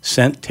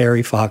 sent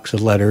Terry Fox a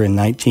letter in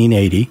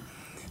 1980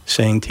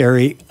 saying,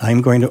 "Terry,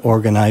 I'm going to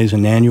organize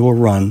an annual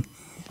run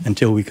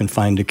until we can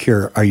find a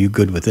cure. Are you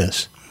good with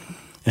this?"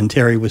 And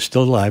Terry was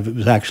still alive. It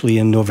was actually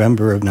in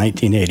November of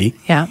 1980.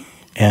 Yeah.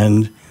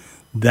 And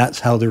that's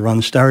how the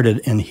run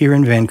started. And here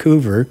in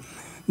Vancouver,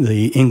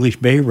 the English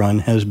Bay Run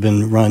has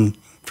been run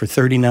for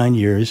 39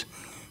 years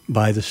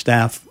by the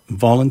staff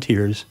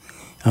volunteers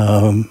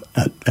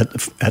at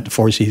the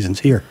Four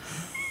Seasons here.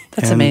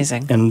 That's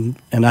amazing.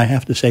 And I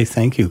have to say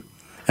thank you.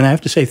 And I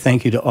have to say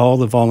thank you to all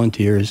the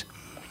volunteers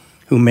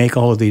who make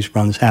all of these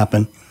runs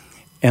happen.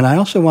 And I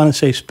also want to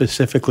say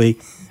specifically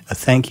a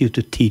thank you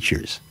to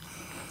teachers,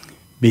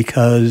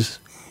 because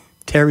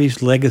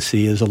Terry's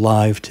legacy is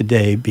alive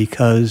today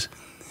because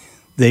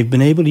they've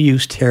been able to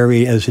use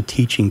Terry as a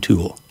teaching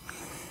tool,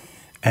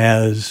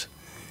 as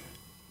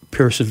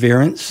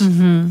perseverance,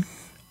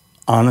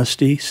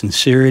 honesty,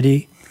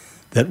 sincerity,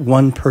 that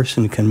one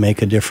person can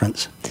make a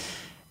difference.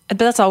 But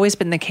that's always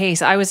been the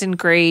case. I was in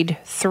grade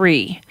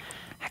 3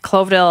 at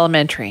Clovedale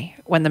Elementary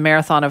when the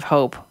Marathon of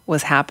Hope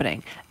was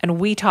happening. And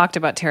we talked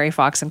about Terry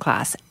Fox in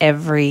class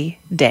every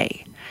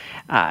day.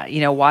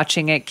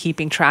 watching it,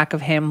 keeping track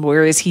of him.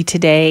 Where is he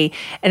today?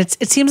 And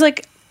it seems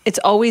like it's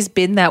always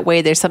been that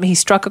way. There's something, he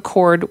struck a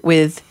chord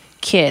with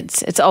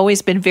kids. It's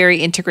always been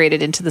very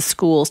integrated into the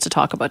schools to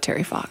talk about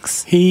Terry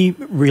Fox. He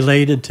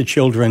related to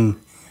children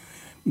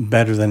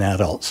better than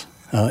adults,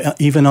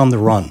 even on the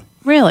run.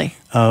 Really?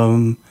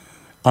 On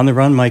the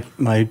run,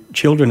 my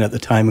children at the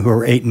time, who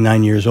were 8 and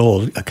 9 years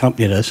old,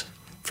 accompanied us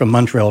from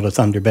Montreal to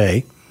Thunder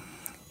Bay.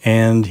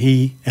 And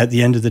he, at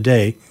the end of the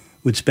day,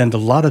 would spend a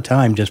lot of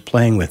time just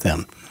playing with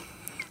them.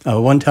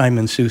 One time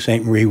in Sault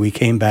Ste. Marie, we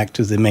came back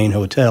to the main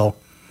hotel,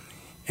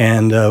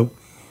 and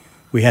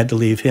we had to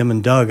leave him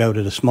and Doug out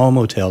at a small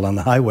motel on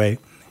the highway,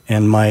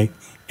 and my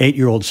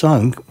 8-year-old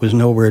son was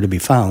nowhere to be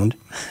found.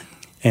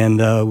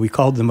 And we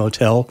called the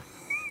motel.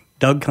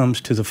 Doug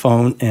comes to the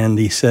phone, and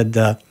he said,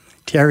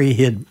 Terry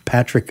hid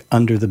Patrick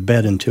under the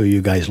bed until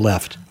you guys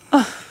left.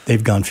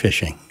 They've gone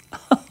fishing.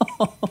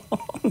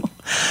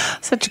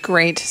 Such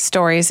great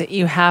stories that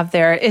you have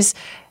there.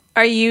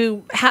 Are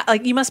you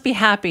you must be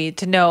happy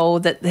to know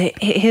that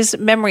his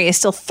memory is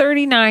still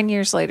 39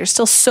 years later,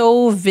 still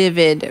so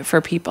vivid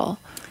for people?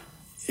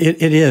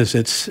 It is.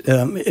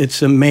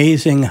 It's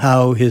amazing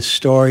how his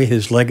story,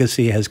 his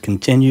legacy has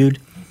continued.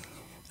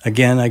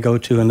 Again, I go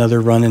to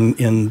another run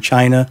in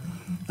China.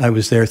 I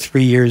was there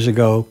 3 years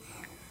ago.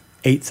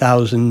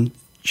 8,000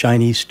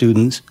 Chinese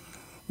students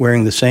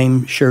wearing the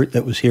same shirt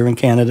that was here in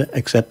Canada,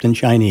 except in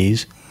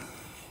Chinese.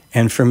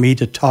 And for me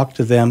to talk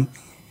to them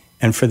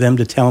and for them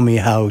to tell me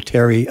how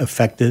Terry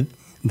affected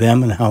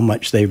them and how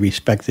much they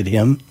respected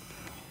him.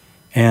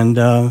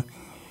 And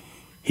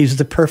he's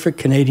the perfect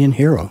Canadian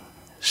hero.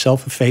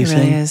 Self-effacing,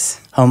 really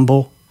is.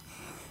 Humble,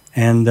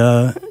 and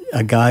a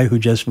guy who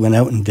just went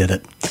out and did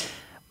it.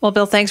 Well,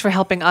 Bill, thanks for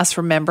helping us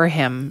remember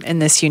him in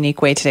this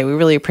unique way today. We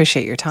really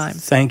appreciate your time.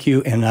 Thank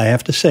you. And I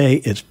have to say,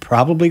 it's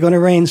probably going to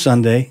rain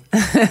Sunday.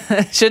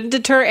 Shouldn't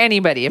deter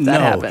anybody if that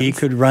happens. No, he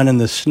could run in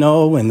the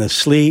snow and the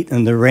sleet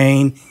and the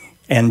rain,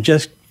 and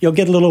you'll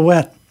get a little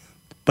wet,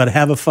 but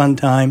have a fun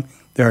time.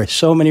 There are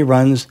so many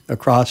runs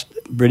across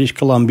British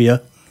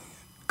Columbia.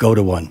 Go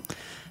to one.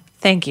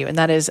 Thank you. And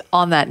that is,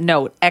 on that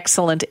note,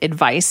 excellent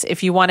advice.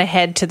 If you want to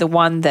head to the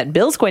one that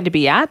Bill's going to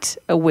be at,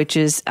 which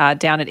is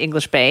down at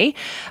English Bay,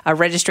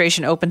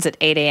 registration opens at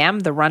 8 a.m.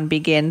 The run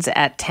begins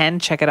at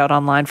 10. Check it out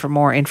online for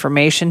more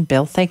information.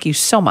 Bill, thank you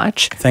so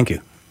much. Thank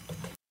you.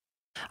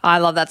 I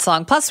love that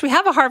song. Plus, we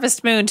have a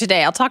harvest moon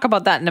today. I'll talk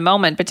about that in a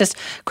moment, but just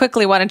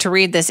quickly wanted to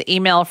read this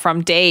email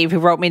from Dave, who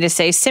wrote me to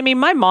say, Simi,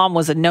 my mom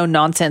was a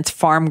no-nonsense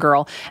farm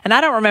girl, and I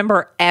don't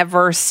remember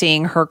ever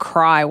seeing her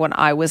cry when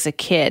I was a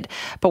kid.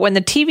 But when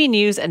the TV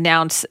news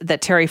announced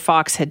that Terry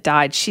Fox had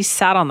died, she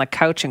sat on the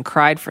couch and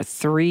cried for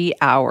 3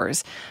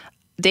 hours.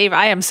 Dave,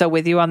 I am so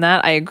with you on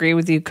that. I agree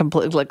with you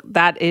completely. Like,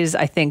 that is,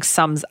 I think,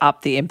 sums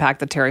up the impact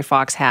that Terry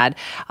Fox had.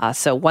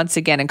 So once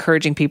again,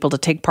 encouraging people to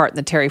take part in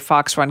the Terry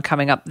Fox run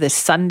coming up this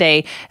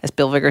Sunday. As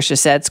Bill Vickers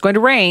just said, it's going to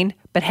rain,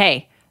 but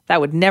hey, that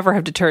would never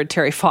have deterred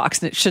Terry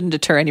Fox, and it shouldn't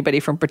deter anybody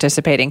from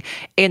participating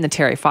in the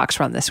Terry Fox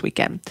run this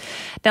weekend.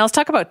 Now let's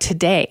talk about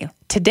today.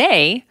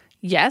 Today,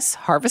 yes,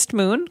 Harvest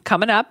Moon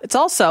coming up. It's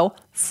also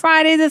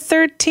Friday the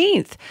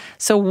 13th.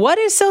 So what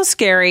is so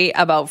scary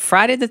about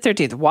Friday the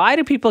 13th? Why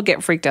do people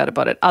get freaked out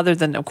about it, other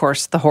than, of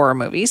course, the horror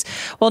movies?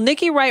 Well,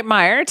 Nikki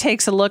Reitmeyer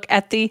takes a look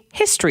at the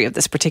history of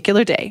this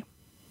particular day.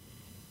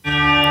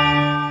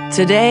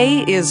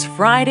 Today is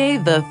Friday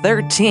the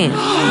 13th.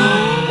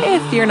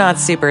 If you're not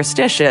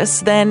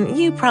superstitious, then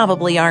you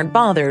probably aren't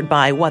bothered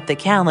by what the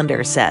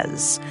calendar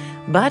says.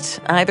 But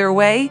either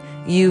way,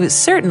 you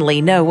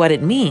certainly know what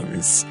it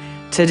means.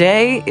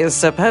 Today is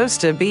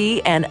supposed to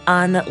be an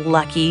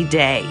unlucky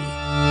day.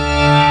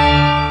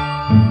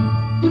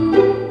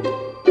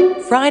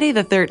 Friday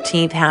the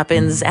 13th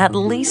happens at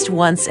least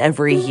once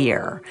every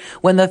year,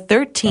 when the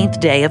 13th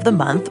day of the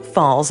month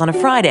falls on a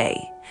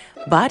Friday.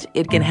 But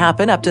it can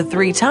happen up to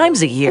 3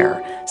 times a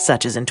year,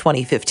 such as in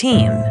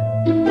 2015.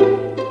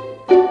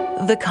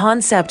 The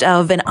concept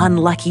of an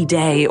unlucky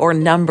day or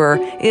number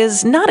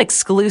is not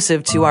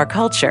exclusive to our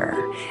culture.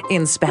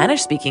 In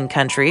Spanish-speaking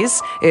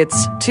countries,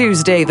 it's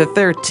Tuesday the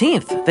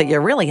 13th that you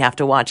really have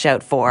to watch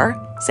out for.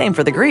 Same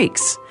for the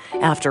Greeks.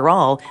 After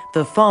all,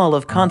 the fall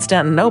of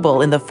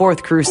Constantinople in the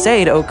Fourth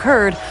Crusade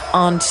occurred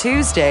on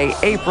Tuesday,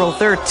 April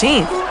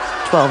 13th,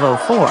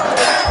 1204.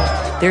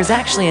 There's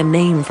actually a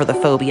name for the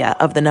phobia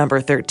of the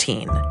number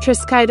 13.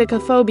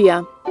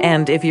 Triskaidekaphobia.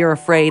 And if you're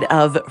afraid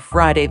of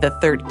Friday the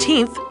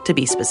 13th, to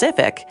be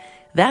specific,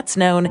 that's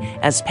known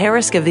as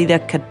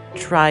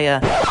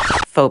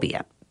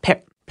Paraskevidekatriaphobia.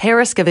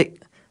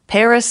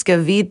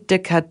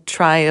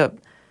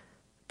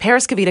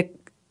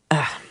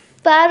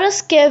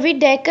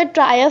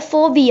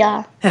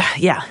 Paraskevidekatriaphobia.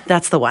 Yeah,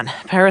 that's the one.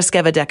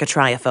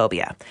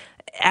 Paraskevidekatriaphobia.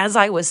 As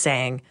I was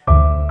saying,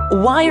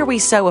 why are we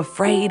so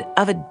afraid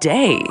of a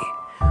day?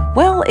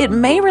 Well, it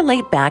may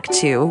relate back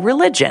to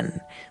religion.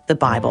 The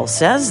Bible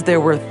says there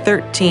were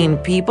 13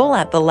 people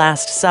at the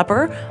Last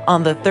Supper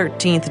on the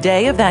 13th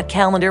day of that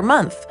calendar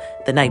month,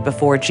 the night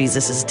before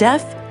Jesus'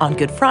 death on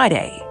Good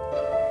Friday.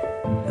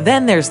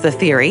 Then there's the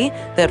theory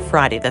that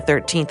Friday the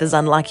 13th is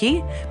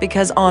unlucky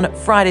because on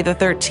Friday the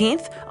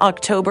 13th,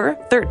 October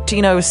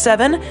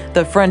 1307,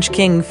 the French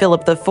King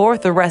Philip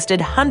IV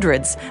arrested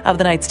hundreds of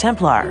the Knights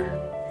Templar.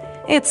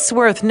 It's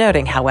worth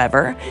noting,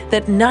 however,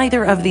 that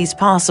neither of these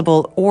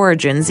possible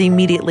origins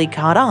immediately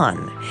caught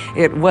on.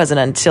 It wasn't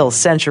until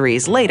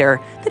centuries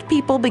later that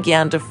people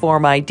began to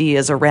form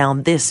ideas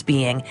around this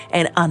being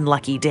an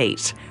unlucky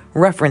date,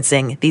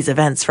 referencing these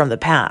events from the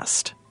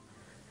past.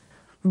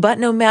 But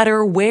no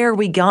matter where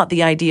we got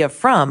the idea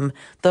from,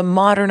 the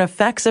modern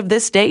effects of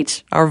this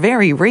date are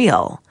very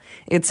real.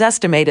 It's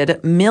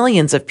estimated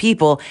millions of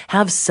people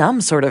have some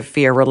sort of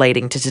fear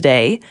relating to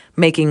today,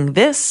 making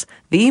this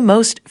the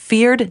most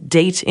feared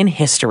date in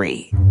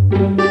history.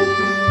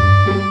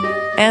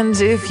 And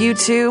if you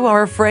too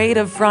are afraid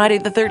of Friday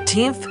the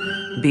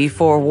 13th, be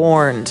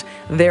forewarned.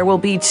 There will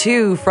be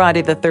 2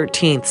 Friday the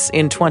 13ths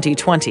in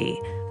 2020.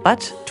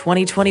 But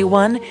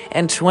 2021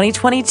 and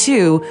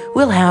 2022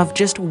 will have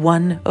just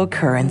 1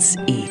 occurrence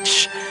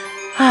each.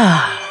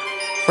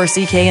 For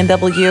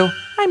CKNW,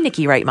 I'm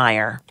Nikki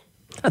Reitmeyer.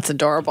 That's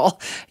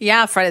adorable.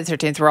 Yeah, Friday the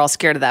 13th, we're all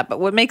scared of that. But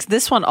what makes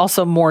this one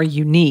also more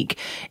unique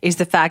is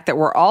the fact that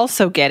we're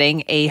also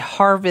getting a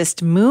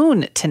harvest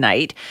moon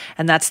tonight.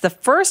 And that's the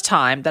first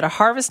time that a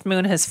harvest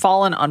moon has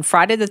fallen on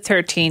Friday the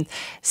 13th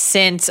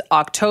since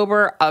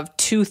October of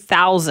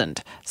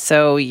 2000.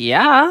 So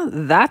yeah,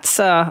 that's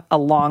a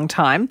long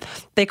time.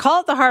 They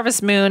call it the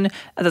harvest moon.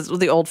 That's what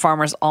the Old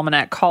Farmer's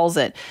Almanac calls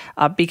it,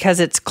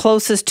 because it's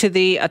closest to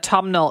the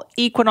autumnal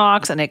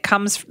equinox, and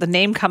the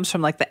name comes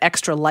from like the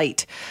extra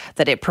light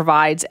that it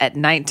provides at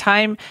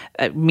nighttime,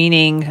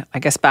 meaning, I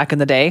guess back in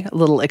the day, a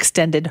little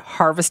extended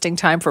harvesting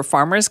time for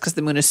farmers because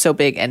the moon is so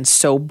big and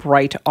so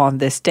bright on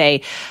this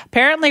day.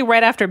 Apparently,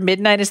 right after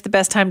midnight is the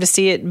best time to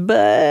see it,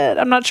 but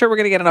I'm not sure we're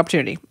going to get an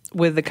opportunity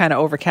with the kind of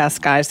overcast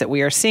skies that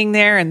we are seeing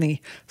there and the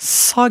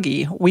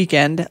soggy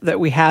weekend that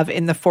we have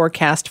in the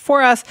forecast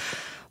for us.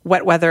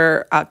 Wet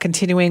weather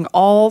continuing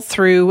all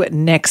through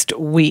next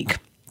week.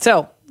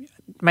 So,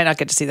 might not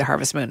get to see the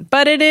harvest moon,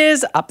 but it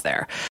is up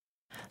there.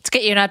 Let's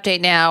get you an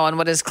update now on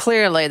what is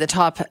clearly the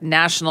top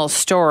national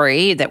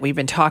story that we've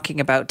been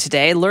talking about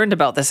today. Learned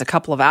about this a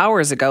couple of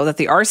hours ago, that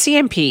the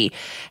RCMP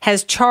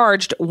has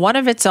charged one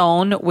of its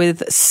own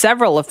with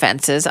several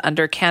offences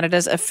under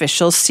Canada's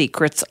official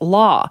secrets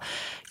law.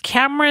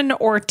 Cameron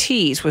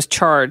Ortiz was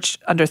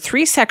charged under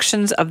 3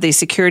 sections of the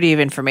Security of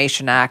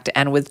Information Act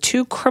and with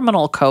 2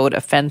 criminal code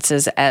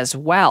offenses as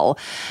well.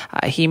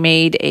 He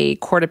made a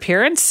court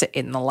appearance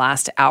in the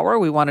last hour.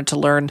 We wanted to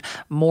learn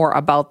more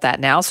about that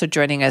now. So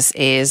joining us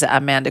is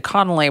Amanda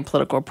Connolly, a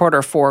political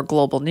reporter for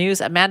Global News.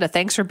 Amanda,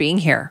 thanks for being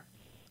here.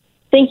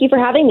 Thank you for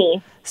having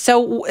me.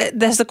 So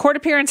has the court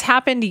appearance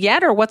happened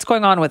yet, or what's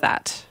going on with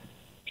that?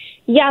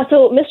 Yeah,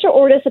 so Mr.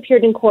 Ortiz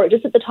appeared in court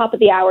just at the top of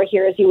the hour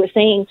here, as you were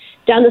saying,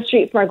 down the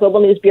street from our Global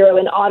News Bureau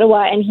in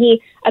Ottawa, and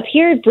he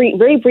appeared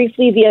very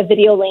briefly via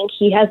video link.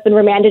 He has been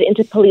remanded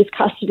into police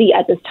custody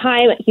at this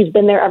time. He's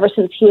been there ever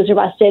since he was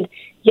arrested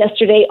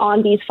yesterday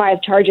on these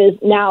 5 charges.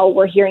 Now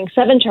we're hearing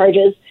 7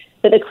 charges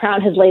that the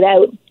Crown has laid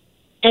out.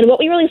 And what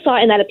we really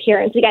saw in that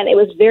appearance, again, it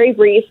was very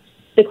brief.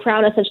 The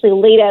Crown essentially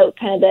laid out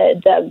kind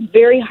of the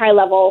very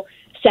high-level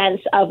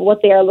sense of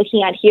what they are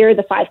looking at here,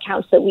 the 5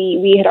 counts that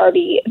we had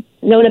already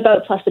known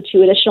about, plus the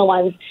 2 additional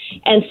ones,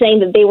 and saying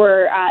that they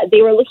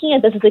were looking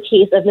at this as a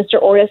case of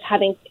Mr. Ortiz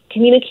having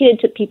communicated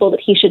to people that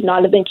he should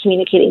not have been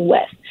communicating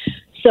with.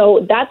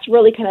 So that's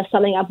really kind of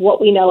summing up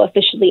what we know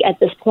officially at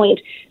this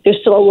point. There's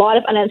still a lot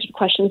of unanswered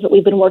questions that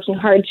we've been working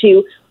hard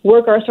to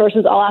work our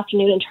sources all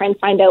afternoon and try and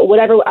find out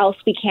whatever else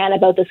we can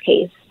about this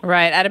case.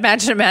 Right. I'd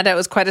imagine, Amanda, it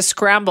was quite a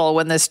scramble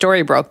when this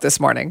story broke this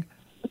morning.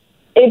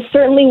 It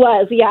certainly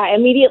was, yeah.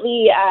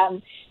 Immediately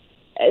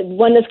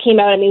when this came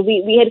out, I mean,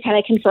 we had kind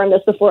of confirmed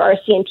this before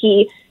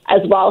RCMP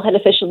as well had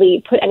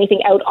officially put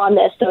anything out on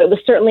this. So it was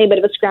certainly a bit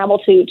of a scramble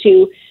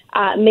to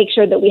make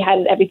sure that we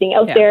had everything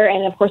out there.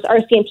 And of course,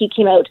 RCMP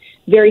came out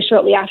very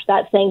shortly after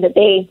that saying that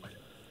they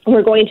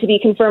were going to be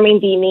confirming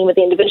the name of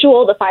the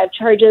individual, the 5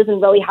 charges,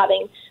 and really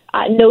having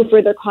no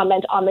further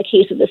comment on the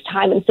case at this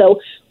time. And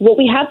so what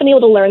we have been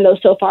able to learn, though,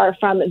 so far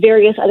from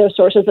various other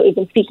sources that we've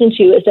been speaking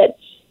to is that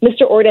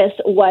Mr. Ortiz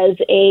was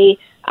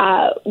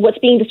what's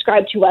being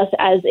described to us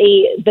as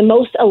the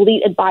most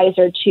elite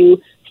advisor to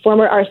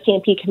former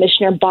RCMP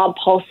Commissioner Bob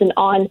Paulson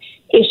on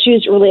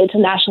issues related to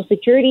national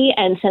security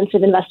and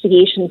sensitive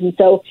investigations. And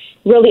so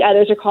really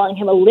others are calling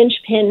him a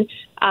linchpin,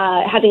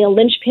 having a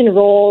linchpin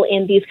role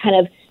in these kind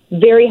of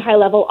very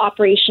high-level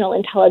operational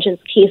intelligence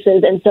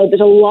cases. And so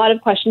there's a lot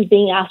of questions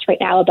being asked right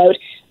now about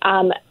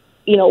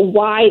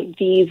why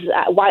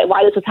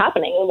this is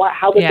happening and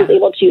how this is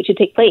able to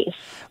take place.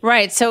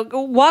 Right. So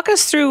walk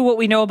us through what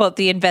we know about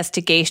the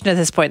investigation at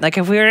this point. Like,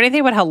 have we heard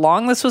anything about how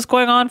long this was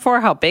going on for,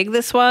 how big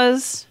this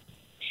was?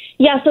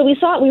 Yeah, so we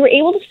were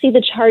able to see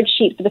the charge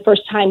sheet for the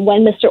first time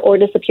when Mr.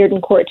 Ortiz appeared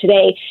in court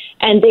today,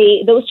 and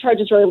those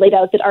charges were laid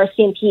out that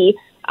RCMP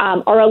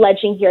are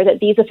alleging here that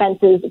these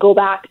offenses go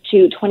back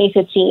to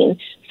 2015.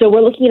 So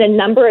we're looking at a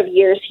number of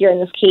years here in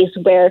this case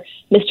where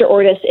Mr.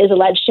 Ortis is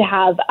alleged to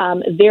have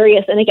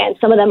various, and again,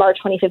 some of them are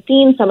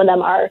 2015, some of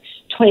them are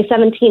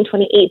 2017,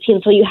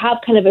 2018. So you have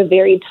kind of a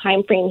varied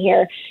time frame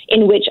here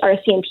in which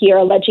RCMP are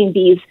alleging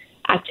these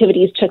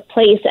activities took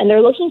place. And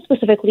they're looking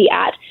specifically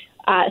at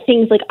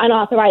things like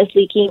unauthorized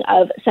leaking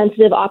of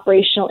sensitive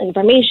operational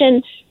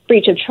information,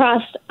 breach of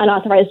trust,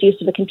 unauthorized use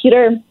of a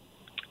computer,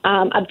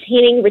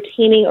 obtaining,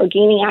 retaining, or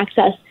gaining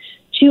access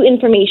to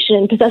information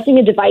and possessing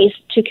a device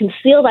to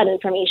conceal that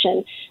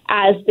information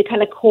as the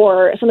kind of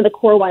core, some of the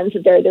core ones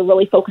that they're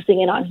really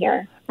focusing in on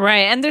here.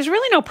 Right. And there's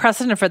really no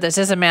precedent for this,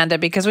 is Amanda,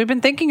 because we've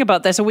been thinking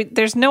about this.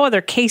 There's no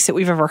other case that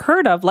we've ever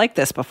heard of like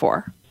this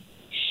before.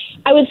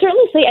 I would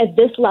certainly say at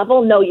this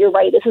level, no, you're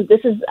right.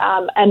 This is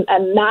a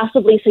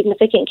massively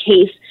significant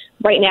case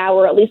right now,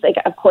 or at least,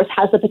 of course,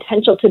 has the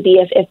potential to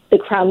be if the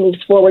Crown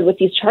moves forward with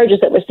these charges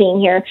that we're seeing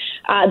here.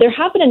 There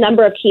have been a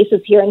number of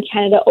cases here in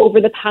Canada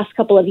over the past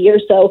couple of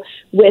years, so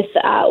with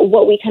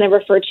what we kind of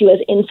refer to as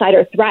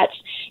insider threats.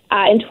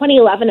 In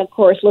 2011, of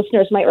course,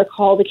 listeners might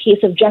recall the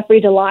case of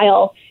Jeffrey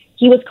Delisle.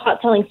 He was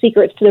caught selling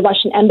secrets to the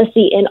Russian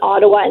embassy in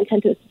Ottawa and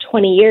sentenced to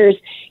 20 years.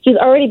 He's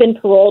already been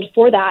paroled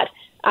for that.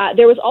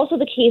 There was also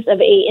the case of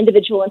an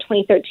individual in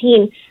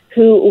 2013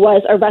 who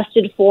was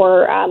arrested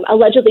for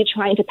allegedly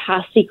trying to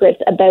pass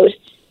secrets about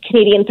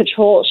Canadian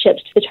patrol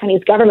ships to the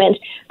Chinese government.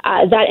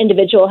 That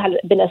individual had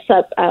been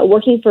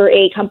working for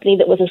a company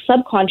that was a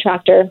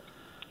subcontractor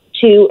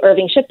to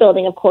Irving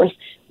Shipbuilding, of course,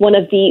 one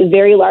of the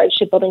very large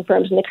shipbuilding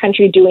firms in the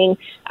country, doing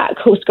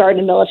Coast Guard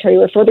and military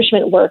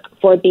refurbishment work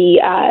for the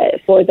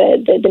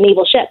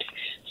naval ships.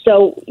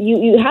 So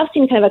you have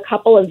seen kind of a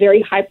couple of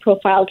very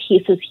high-profile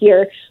cases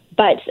here,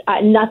 but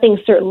nothing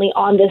certainly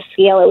on this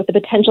scale or with the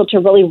potential to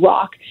really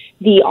rock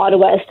the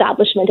Ottawa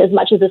establishment as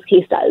much as this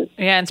case does.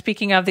 Yeah, and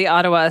speaking of the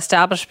Ottawa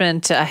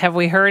establishment, have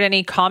we heard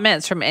any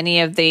comments from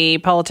any of the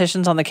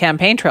politicians on the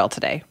campaign trail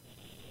today?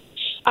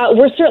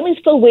 We're certainly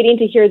still waiting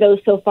to hear those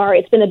so far.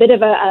 It's been a bit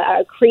of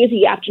a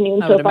crazy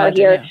afternoon so far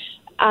here.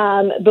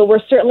 Yeah. But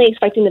we're certainly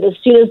expecting that as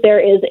soon as there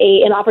is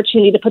an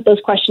opportunity to put those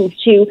questions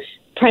to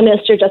Prime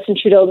Minister Justin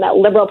Trudeau and that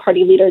Liberal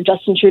Party leader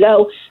Justin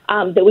Trudeau,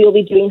 that we will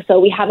be doing so.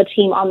 We have a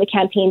team on the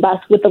campaign bus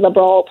with the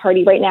Liberal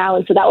Party right now,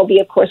 and so that will be,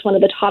 of course, one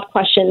of the top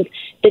questions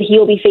that he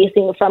will be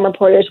facing from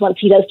reporters once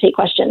he does take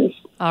questions.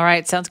 All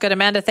right, sounds good.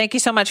 Amanda, thank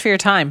you so much for your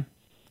time.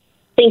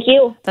 Thank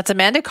you. That's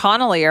Amanda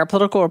Connolly, our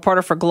political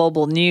reporter for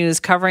Global News,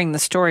 covering the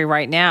story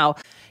right now.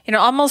 You know,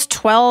 almost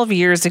 12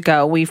 years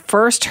ago, we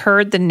first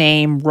heard the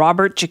name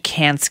Robert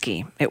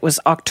Dziekanski. It was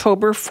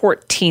October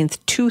 14th,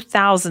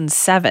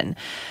 2007,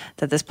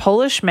 that this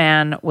Polish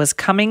man was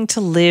coming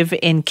to live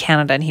in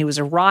Canada, and he was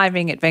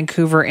arriving at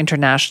Vancouver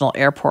International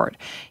Airport.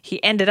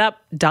 He ended up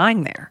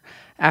dying there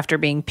after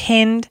being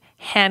pinned,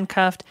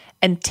 handcuffed,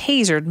 and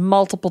tasered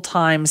multiple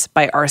times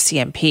by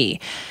RCMP.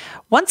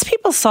 Once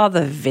people saw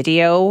the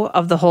video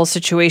of the whole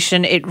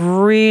situation, it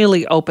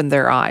really opened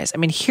their eyes. I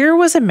mean, here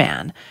was a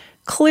man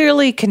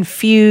clearly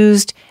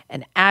confused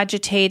and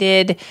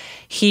agitated.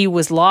 He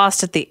was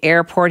lost at the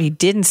airport. He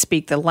didn't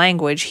speak the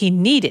language. He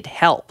needed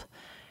help.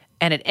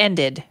 And it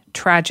ended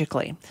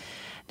tragically.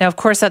 Now, of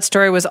course, that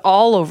story was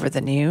all over the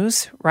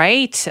news,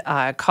 right?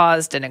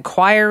 Caused an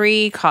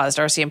inquiry, caused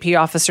RCMP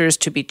officers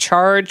to be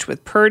charged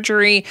with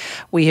perjury.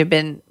 We have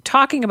been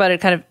talking about it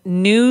kind of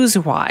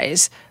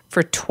news-wise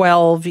for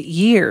 12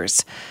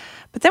 years.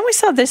 But then we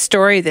saw this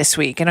story this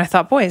week, and I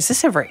thought, boy, is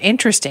this ever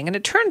interesting? And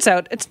it turns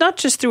out it's not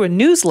just through a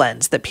news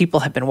lens that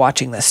people have been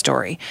watching this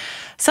story.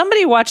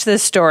 Somebody watched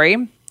this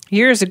story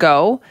years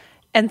ago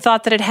and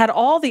thought that it had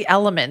all the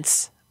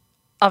elements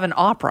of an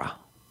opera.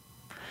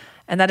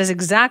 And that is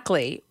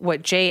exactly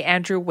what J.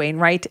 Andrew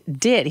Wainwright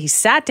did. He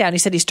sat down. He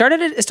said it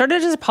started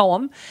as a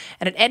poem,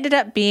 and it ended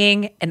up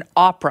being an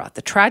opera,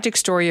 the tragic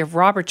story of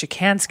Robert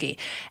Dziekanski.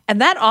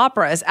 And that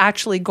opera is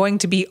actually going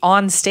to be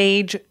on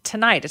stage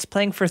tonight. It's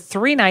playing for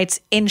 3 nights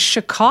in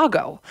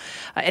Chicago.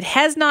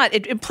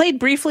 It played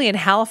briefly in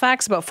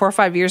Halifax about 4 or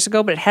 5 years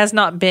ago, but it has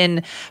not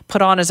been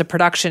put on as a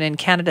production in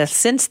Canada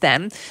since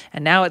then.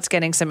 And now it's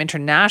getting some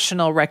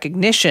international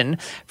recognition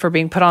for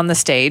being put on the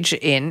stage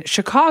in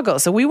Chicago.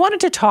 So we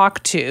wanted to talk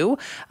to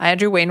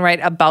Andrew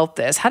Wainwright about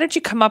this. How did you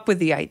come up with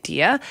the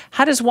idea?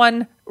 How does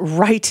one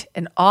write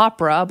an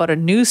opera about a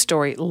news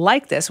story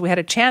like this? We had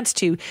a chance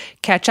to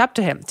catch up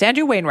to him. It's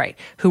Andrew Wainwright,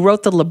 who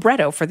wrote the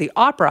libretto for the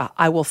opera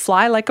I Will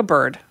Fly Like a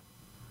Bird.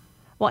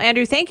 Well,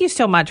 Andrew, thank you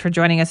so much for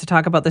joining us to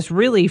talk about this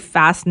really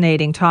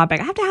fascinating topic.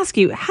 I have to ask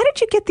you, how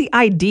did you get the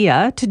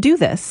idea to do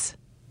this?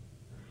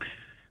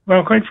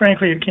 Well, quite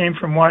frankly, it came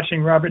from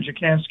watching Robert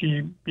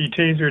Dziekanski be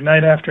tasered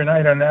night after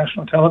night on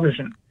national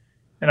television.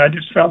 And I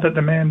just felt that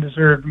the man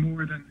deserved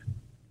more than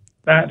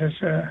that as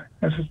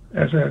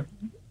a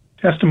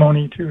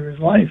testimony to his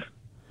life.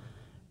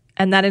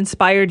 And that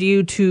inspired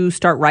you to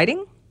start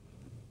writing?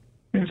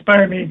 It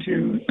inspired me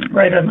to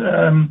write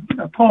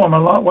a poem,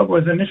 what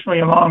was initially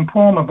a long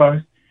poem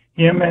about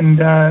him, and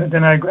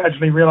then I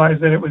gradually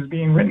realized that it was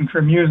being written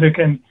for music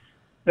and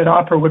that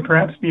opera would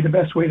perhaps be the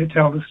best way to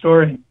tell the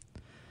story.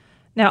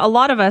 Now, a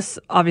lot of us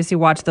obviously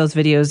watched those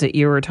videos that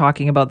you were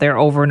talking about there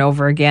over and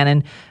over again,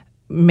 and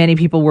many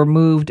people were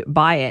moved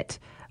by it.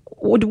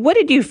 What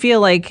did you feel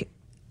like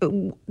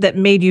that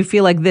made you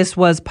feel like this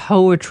was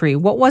poetry?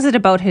 What was it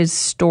about his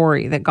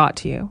story that got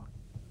to you?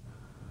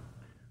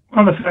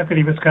 Well, the fact that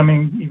he was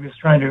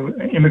trying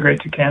to immigrate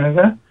to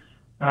Canada,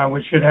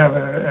 which should have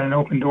an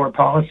open door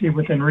policy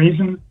within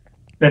reason,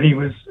 that he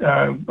was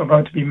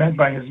about to be met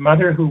by his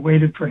mother, who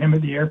waited for him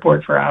at the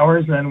airport for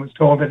hours, and was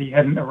told that he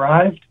hadn't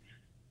arrived,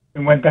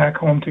 and went back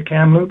home to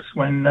Kamloops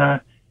when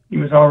he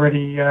was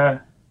already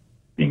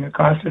being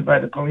accosted by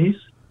the police.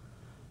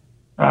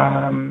 So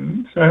I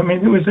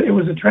mean, it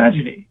was a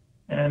tragedy,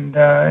 and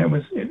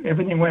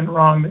everything went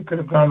wrong that could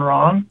have gone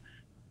wrong,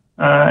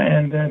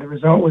 and the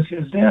result was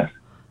his death.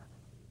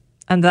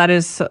 And that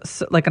is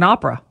like an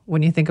opera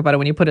when you think about it.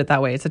 When you put it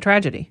that way, it's a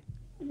tragedy.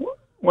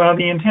 Well,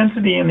 the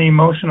intensity and the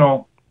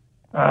emotional.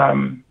 Let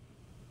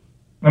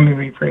me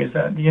rephrase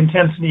that. The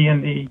intensity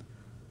and the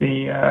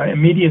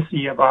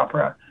immediacy of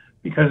opera,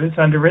 because it's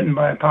underwritten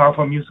by a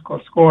powerful musical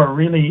score,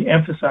 really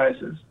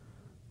emphasizes,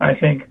 I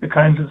think, the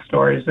kinds of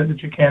stories that the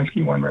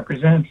Jurkanski one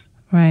represents.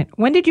 Right.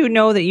 When did you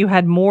know that you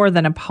had more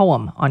than a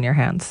poem on your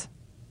hands?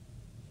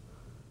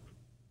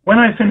 When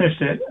I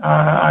finished it,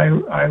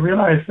 I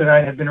realized that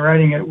I had been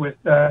writing it with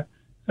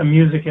some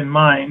music in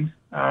mind,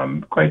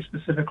 quite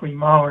specifically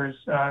Mahler's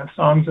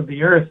Songs of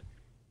the Earth,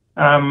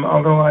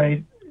 although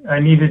I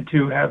needed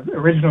to have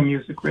original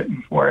music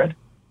written for it.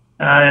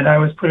 And I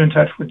was put in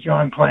touch with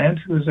John Plant,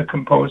 who's a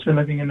composer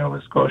living in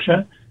Nova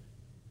Scotia,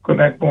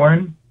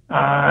 Quebec-born,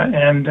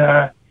 and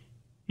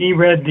he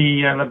read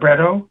the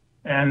libretto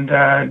and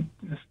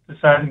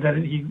decided that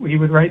he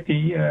would write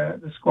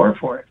the score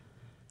for it.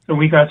 So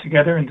we got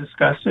together and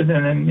discussed it,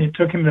 and then it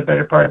took him the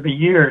better part of a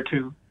year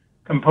to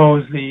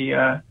compose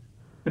the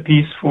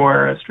piece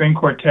for a string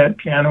quartet,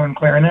 piano, and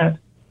clarinet.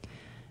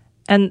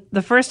 And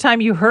the first time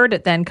you heard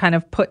it then kind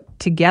of put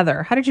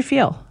together, how did you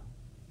feel?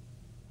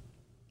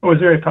 It was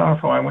very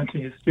powerful. I went to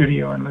his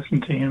studio and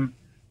listened to him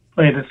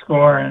play the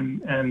score,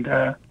 and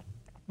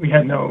we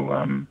had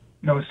no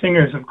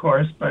singers, of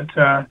course, but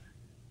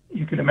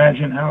you could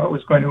imagine how it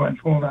was going to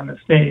unfold on the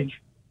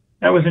stage.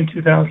 That was in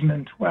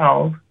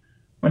 2012.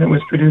 When it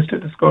was produced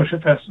at the Scotia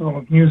Festival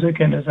of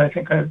Music, and as I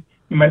think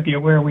you might be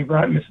aware, we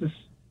brought Mrs.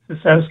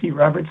 Sosowski,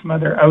 Robert's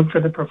mother, out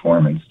for the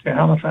performance to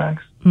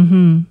Halifax.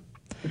 Mm-hmm.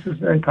 This is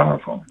very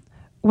powerful.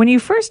 When you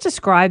first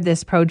described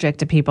this project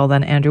to people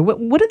then, Andrew,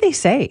 what did they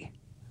say?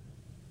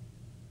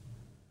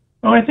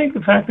 Well, I think the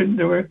fact that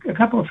there were a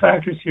couple of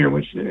factors here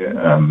which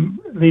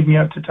lead me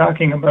up to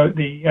talking about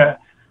the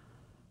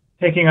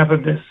taking up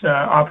of this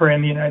opera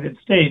in the United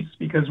States,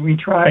 because we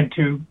tried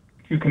to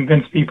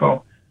convince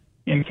people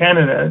in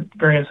Canada,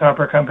 various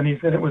opera companies,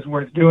 that it was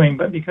worth doing,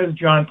 but because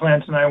John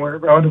Plant and I were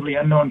relatively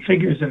unknown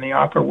figures in the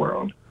opera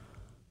world,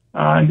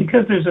 and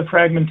because there's a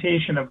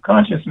fragmentation of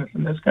consciousness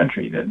in this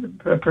country,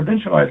 the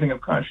provincializing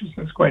of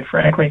consciousness, quite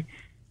frankly,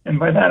 and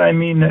by that I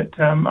mean that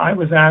I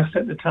was asked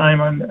at the time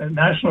on a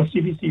national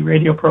CBC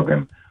radio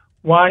program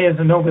why, as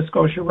a Nova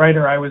Scotia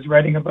writer, I was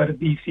writing about a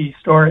BC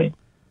story.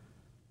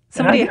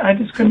 I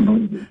just couldn't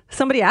believe it.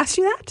 Somebody asked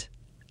you that?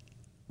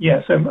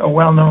 Yes, a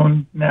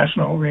well-known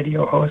national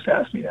radio host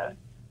asked me that.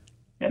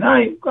 And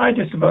I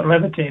just about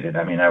levitated.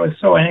 I mean, I was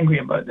so angry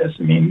about this.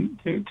 I mean,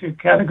 to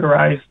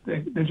categorize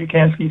the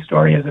Jurkanski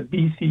story as a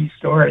BC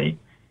story,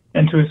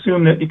 and to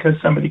assume that because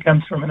somebody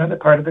comes from another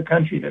part of the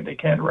country that they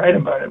can't write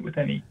about it with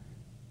any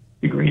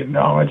degree of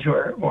knowledge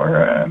or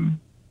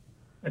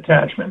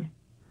attachment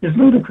is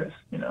ludicrous,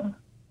 you know.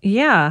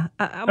 Yeah.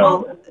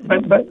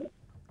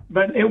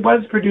 But it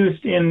was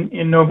produced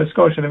in Nova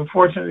Scotia.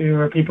 Fortunately, there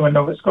were people in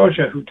Nova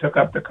Scotia who took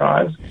up the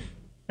cause.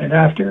 And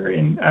after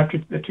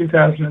the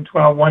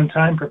 2012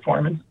 one-time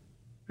performance,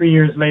 3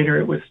 years later,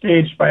 it was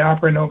staged by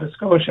Opera Nova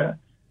Scotia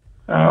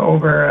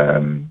over,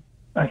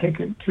 I think,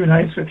 2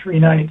 nights or 3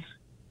 nights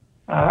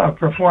of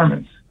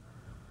performance.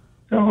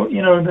 So,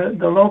 you know,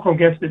 the local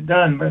gets it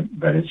done,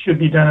 but it should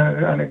be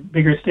done on a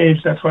bigger stage.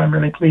 That's why I'm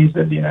really pleased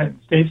that the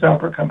United States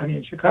Opera Company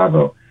in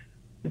Chicago,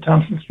 the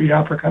Thompson Street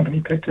Opera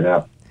Company, picked it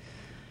up.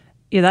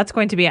 Yeah, that's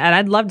going to be, and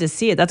I'd love to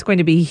see it. That's going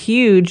to be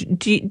huge.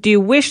 Do you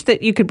wish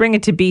that you could bring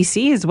it to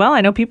BC as well?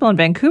 I know people in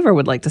Vancouver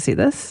would like to see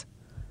this.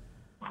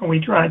 Well, we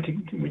tried to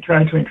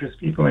interest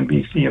people in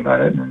BC about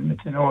it, and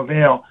to no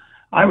avail.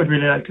 I would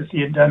really like to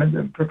see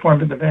it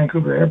performed at the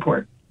Vancouver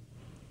airport.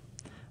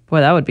 Boy,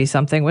 that would be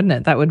something, wouldn't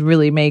it? That would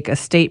really make a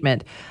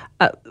statement.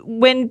 Do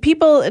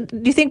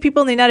you think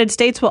people in the United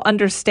States will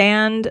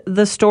understand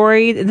the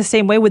story in the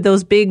same way with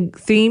those big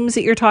themes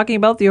that you're talking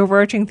about, the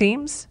overarching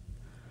themes?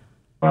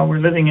 Well, we're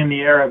living in the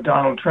era of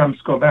Donald Trump's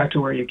 "go back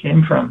to where you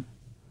came from."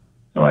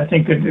 So I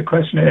think that the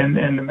question,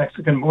 and the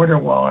Mexican border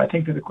wall, I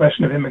think that the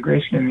question of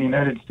immigration in the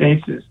United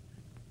States is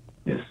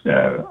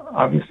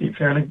obviously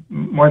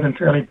more than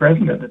fairly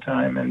present at the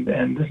time. And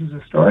this is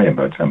a story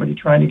about somebody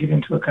trying to get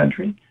into a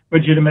country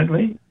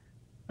legitimately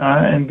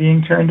and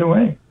being turned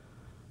away.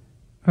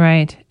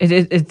 Right.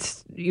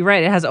 It's you're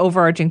right. It has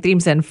overarching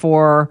themes, and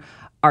for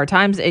our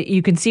times.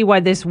 You can see why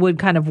this would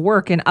kind of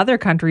work in other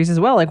countries as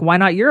well. Like, why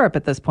not Europe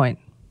at this point?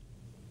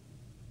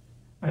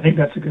 I think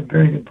that's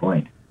very good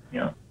point.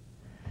 Yeah.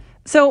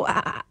 So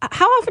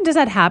how often does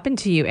that happen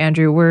to you,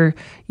 Andrew, where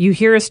you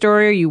hear a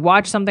story or you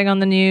watch something on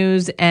the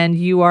news and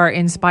you are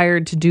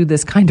inspired to do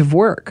this kind of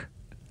work?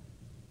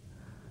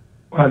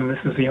 Well, this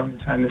is the only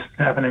time this has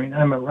happened. I mean,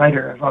 I'm a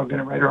writer. I've been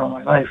a writer all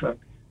my life,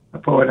 a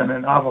poet and a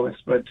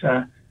novelist, but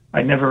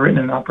I'd never written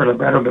an opera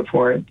libretto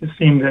before. It just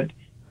seemed that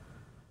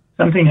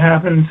something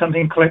happened,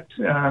 something clicked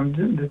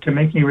to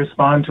make me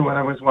respond to what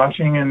I was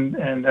watching,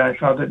 and I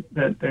felt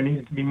that there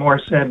needed to be more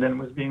said than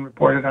was being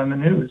reported on the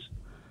news.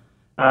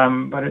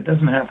 But it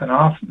doesn't happen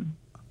often.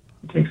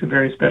 It takes a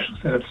very special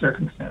set of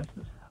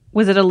circumstances.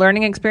 Was it a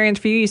learning experience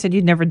for you? You said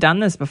you'd never done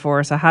this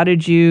before, so how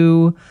did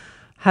you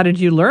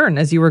learn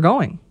as you were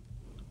going?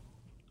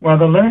 Well,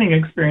 the learning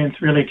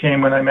experience really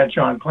came when I met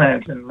John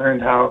Plant and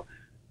learned how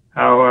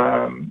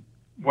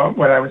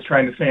what I was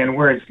trying to say in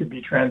words could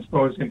be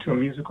transposed into a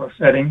musical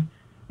setting.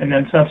 And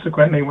then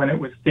subsequently, when it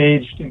was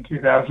staged in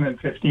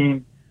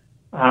 2015,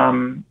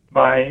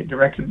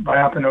 directed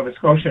by Opera Nova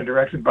Scotia,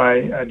 directed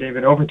by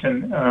David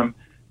Overton,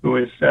 who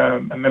is a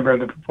member of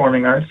the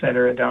Performing Arts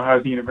Centre at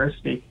Dalhousie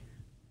University,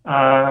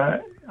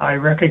 I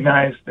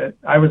recognized that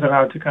I was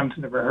allowed to come to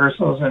the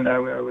rehearsals, and I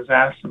was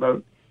asked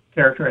about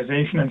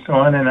characterization and so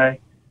on, and I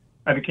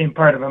became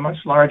part of a much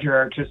larger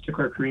artistic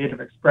or creative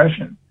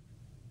expression,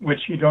 which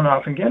you don't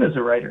often get as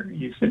a writer.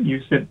 You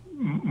sit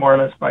more or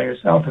less by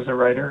yourself as a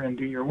writer and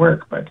do your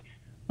work. But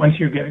once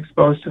you get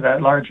exposed to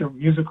that larger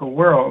musical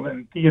world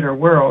and theater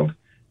world,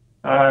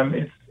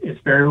 it's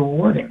very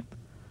rewarding.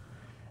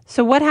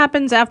 So what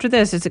happens after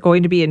this? Is it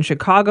going to be in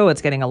Chicago?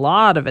 It's getting a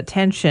lot of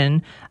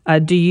attention.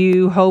 Do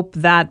you hope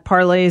that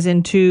parlays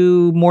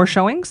into more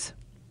showings?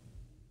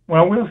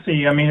 Well, we'll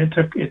see. I mean, it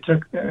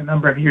took a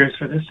number of years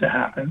for this to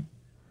happen.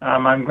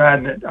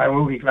 I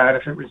will be glad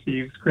if it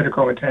receives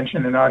critical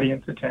attention and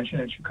audience attention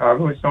in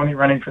Chicago. It's only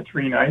running for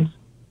 3 nights.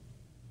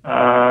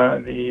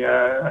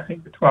 I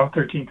think the 12th,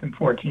 13th, and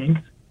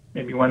 14th,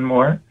 maybe one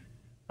more.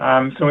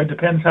 So it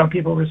depends how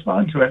people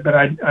respond to it. But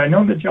I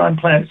know that John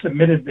Plant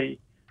submitted the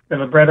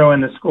libretto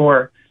and the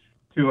score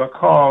to a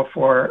call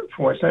for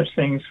such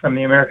things from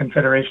the American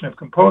Federation of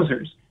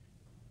Composers.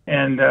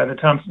 And the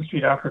Thompson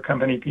Street Opera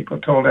Company people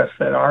told us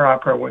that our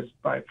opera was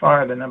by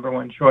far the number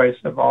one choice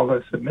of all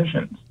the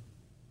submissions.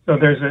 So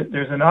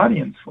there's an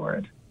audience for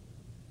it.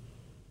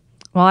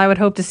 Well, I would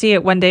hope to see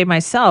it one day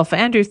myself.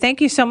 Andrew, thank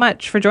you so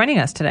much for joining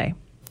us today.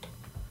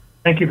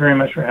 Thank you very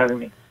much for having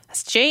me.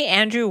 That's J.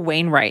 Andrew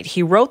Wainwright.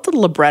 He wrote the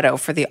libretto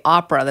for the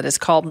opera that is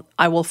called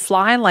I Will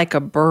Fly Like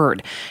a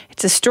Bird.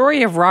 It's a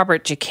story of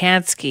Robert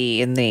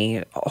Jacansky and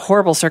the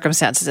horrible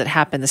circumstances that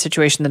happened, the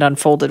situation that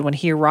unfolded when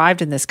he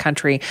arrived in this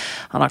country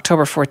on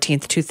October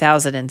 14th,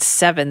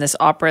 2007. This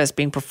opera is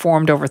being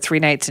performed over 3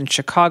 nights in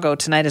Chicago.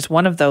 Tonight is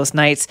one of those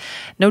nights.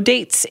 No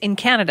dates in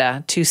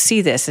Canada to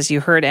see this. As you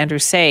heard Andrew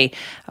say,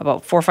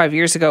 about 4 or 5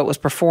 years ago, it was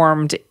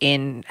performed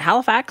in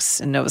Halifax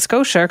in Nova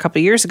Scotia a couple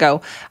of years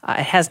ago.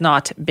 It has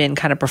not been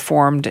kind of performed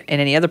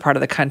in any other part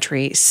of the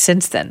country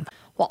since then.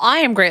 Well, I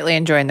am greatly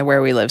enjoying the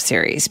Where We Live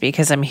series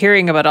because I'm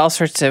hearing about all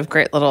sorts of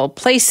great little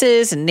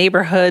places and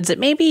neighborhoods that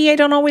maybe I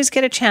don't always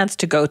get a chance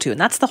to go to. And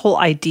that's the whole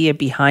idea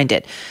behind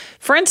it.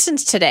 For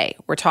instance, today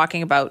we're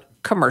talking about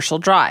Commercial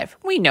Drive.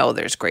 We know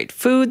there's great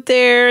food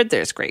there,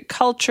 there's great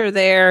culture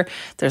there,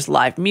 there's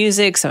live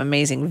music, some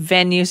amazing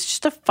venues,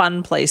 just a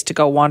fun place to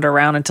go wander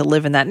around and to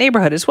live in that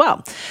neighborhood as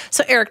well.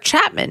 So Eric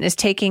Chapman is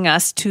taking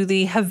us to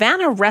the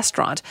Havana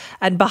restaurant,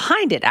 and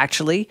behind it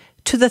actually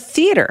to the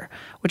theater,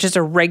 which is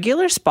a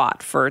regular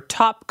spot for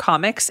top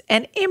comics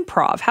and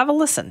improv. Have a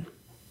listen.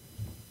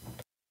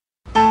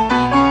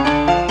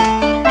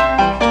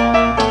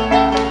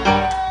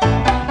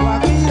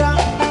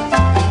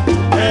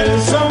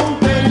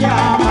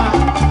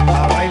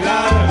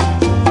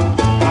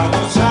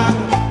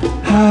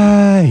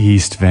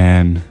 East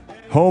Van,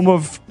 home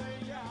of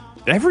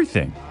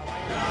everything.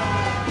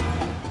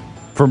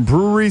 From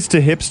breweries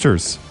to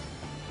hipsters.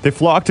 They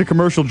flock to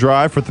Commercial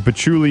Drive for the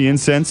patchouli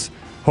incense,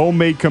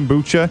 homemade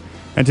kombucha,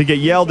 and to get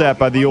yelled at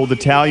by the old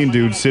Italian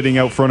dude sitting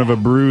out front of a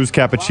Brews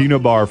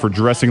cappuccino bar for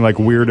dressing like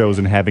weirdos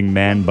and having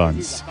man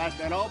buns.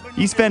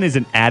 East Van is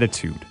an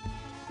attitude.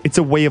 It's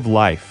a way of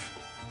life.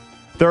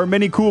 There are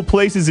many cool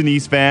places in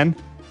East Van,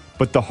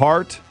 but the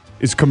heart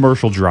is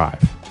Commercial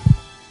Drive.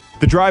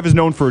 The Drive is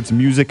known for its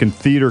music and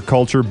theater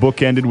culture,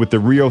 bookended with the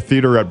Rio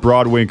Theater at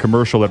Broadway and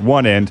Commercial at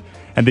one end,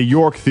 and the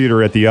York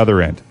Theater at the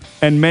other end.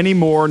 And many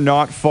more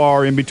not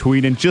far in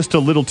between and just a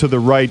little to the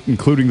right,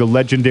 including the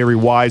legendary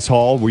Wise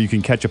Hall, where you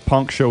can catch a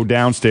punk show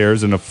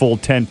downstairs and a full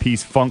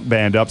 10-piece funk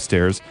band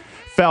upstairs.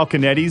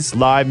 Falconetti's,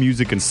 live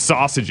music and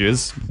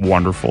sausages,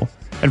 wonderful.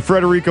 And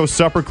Frederico's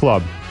Supper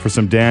Club for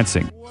some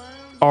dancing.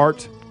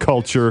 Art,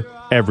 culture,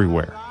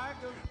 everywhere.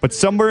 But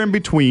somewhere in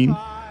between,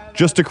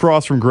 just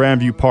across from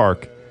Grandview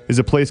Park, is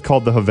a place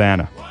called the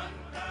Havana.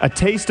 A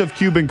taste of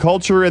Cuban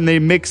culture, and they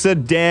mix a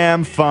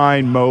damn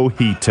fine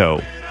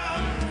mojito.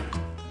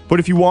 But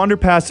if you wander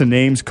past the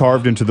names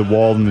carved into the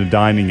wall in the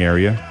dining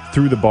area,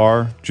 through the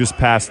bar. Just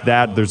past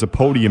that, there's a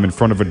podium in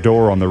front of a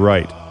door on the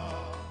right.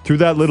 Through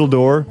that little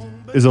door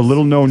is a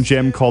little-known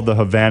gem called the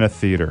Havana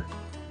Theater,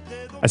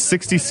 a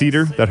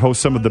 60-seater that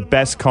hosts some of the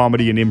best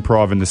comedy and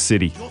improv in the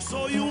city.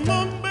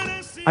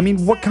 I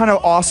mean, what kind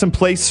of awesome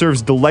place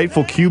serves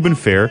delightful Cuban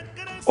fare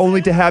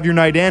only to have your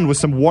night end with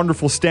some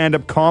wonderful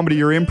stand-up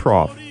comedy or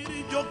improv?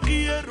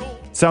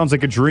 Sounds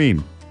like a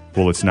dream.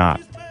 Well, it's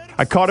not.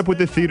 I caught up with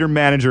the theater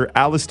manager,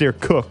 Alistair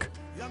Cook,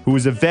 who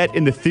is a vet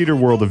in the theater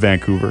world of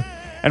Vancouver,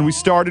 and we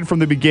started from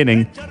the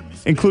beginning,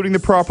 including the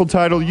proper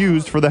title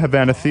used for the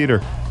Havana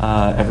Theater.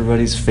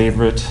 Everybody's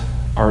favorite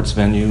arts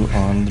venue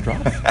on the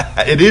Drive.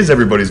 It is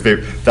everybody's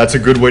favorite. That's a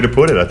good way to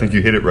put it. I think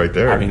you hit it right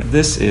there. I mean,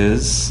 this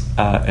is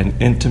an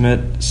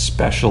intimate,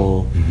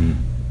 special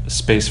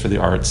space for the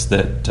arts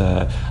that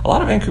a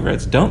lot of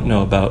Vancouverites don't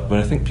know about, but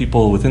I think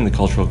people within the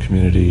cultural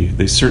community,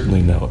 they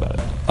certainly know about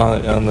it.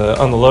 On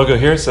the logo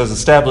here, it says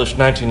established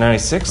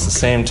 1996, the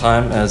same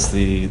time as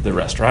the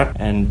restaurant,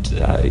 and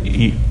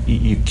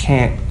you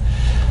can't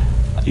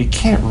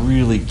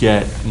really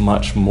get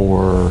much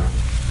more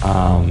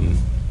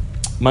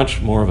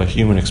of a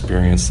human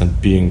experience than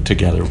being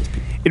together with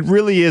people. It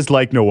really is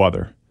like no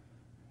other.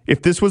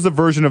 If this was a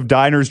version of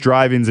diners,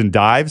 drive-ins, and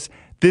dives,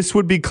 this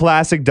would be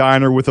classic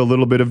diner with a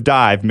little bit of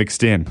dive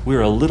mixed in. We're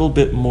a little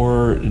bit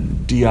more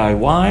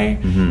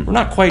DIY. We're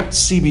not quite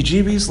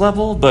CBGB's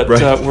level, but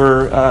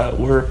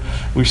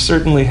we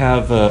certainly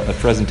have a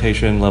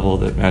presentation level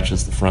that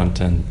matches the front,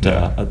 and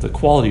the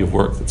quality of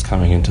work that's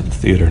coming into the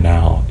theater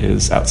now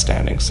is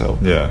outstanding. So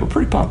we're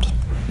pretty pumped.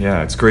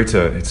 Yeah, it's great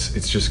to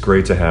it's just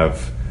great to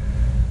have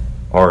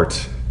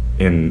art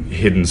in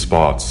hidden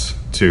spots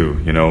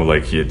too, you know,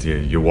 like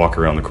you walk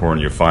around the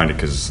corner, you find it,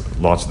 because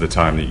lots of the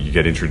time you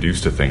get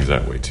introduced to things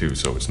that way too,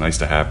 so it's nice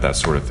to have that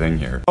sort of thing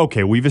here.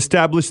 Okay, we've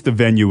established the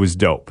venue is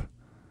dope,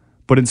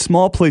 but in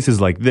small places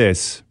like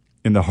this,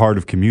 in the heart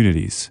of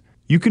communities,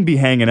 you can be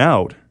hanging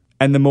out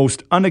and the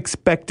most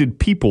unexpected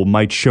people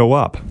might show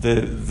up.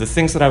 The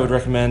things that I would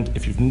recommend,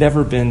 if you've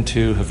never been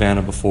to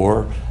Havana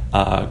before,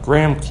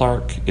 Graham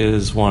Clark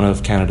is one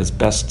of Canada's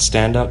best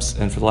stand-ups,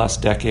 and for the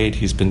last decade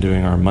he's been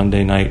doing our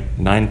Monday night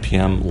 9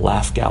 p.m.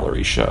 Laugh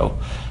Gallery show.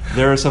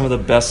 There are some of the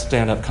best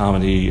stand-up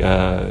comedy,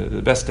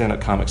 the best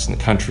stand-up comics in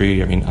the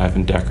country. I mean,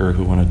 Ivan Decker,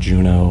 who won a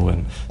Juno,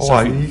 and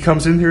he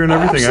comes in here and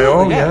everything.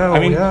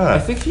 I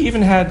think he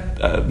even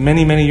had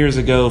many years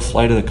ago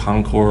Flight of the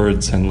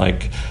Conchords, and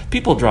like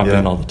people drop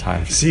in all the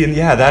time. See, and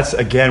that's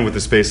again with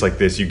a space like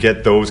this, you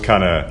get those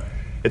kind of.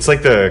 It's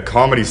like the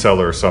Comedy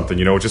Cellar or something,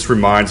 you know. It just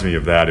reminds me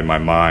of that in my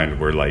mind,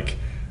 where like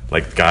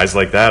guys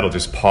like that will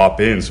just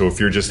pop in. So if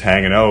you're just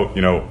hanging out,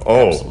 you know,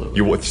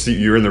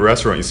 you're in the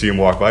restaurant, you see him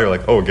walk by, you're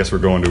like, I guess we're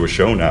going to a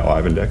show now.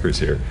 Ivan Decker's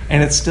here,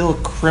 and it's still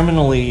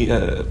criminally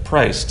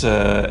priced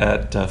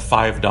at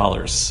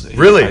 $5.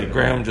 Really,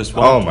 Graham just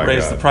won't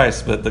raise the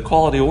price, but the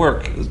quality of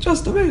work is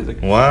just amazing.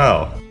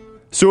 Wow.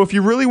 So if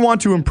you really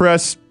want to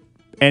impress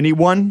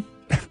anyone,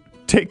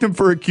 take them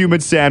for a Cuban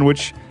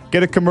sandwich,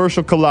 get a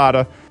commercial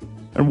colada,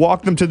 and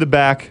walk them to the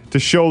back to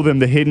show them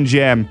the hidden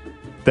gem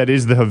that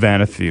is the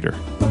Havana Theater.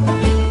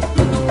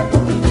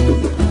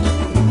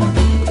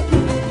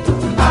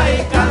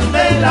 Ay,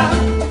 candela,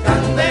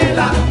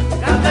 candela,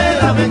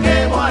 candela, me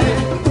quemo ahí.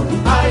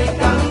 Ay,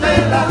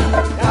 candela,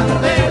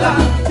 candela,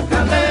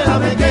 candela,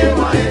 me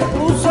quemo ahí.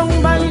 Puso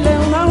un baile,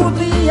 una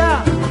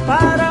botella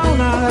para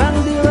una gran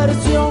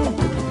diversión.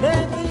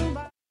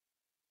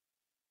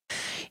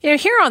 You know,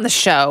 here on the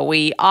show,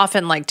 we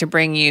often like to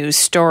bring you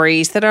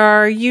stories that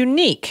are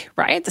unique,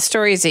 right? The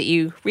stories that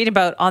you read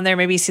about on there,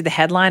 maybe you see the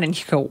headline and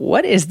you go,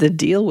 what is the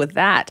deal with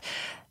that?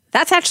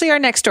 That's actually our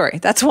next story.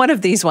 That's one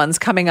of these ones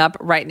coming up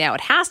right now.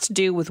 It has to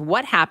do with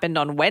what happened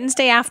on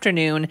Wednesday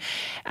afternoon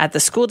at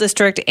the school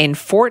district in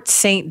Fort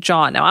St.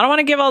 John. Now, I don't want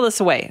to give all this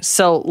away,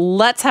 so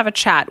let's have a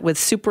chat with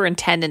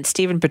Superintendent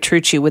Stephen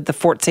Petrucci with the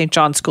Fort St.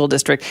 John School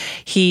District.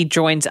 He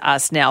joins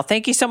us now.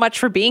 Thank you so much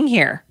for being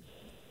here.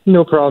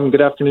 No problem.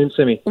 Good afternoon,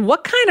 Simi.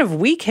 What kind of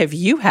week have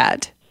you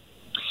had?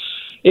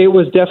 It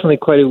was definitely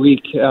quite a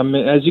week.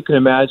 As you can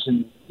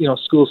imagine, you know,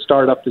 school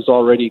startup is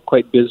already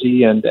quite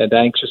busy and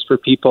anxious for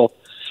people.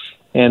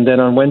 And then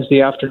on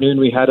Wednesday afternoon,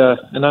 we had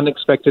an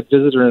unexpected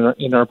visitor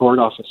in our board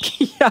office.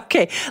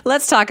 Okay,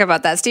 let's talk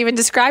about that. Stephen,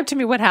 describe to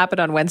me what happened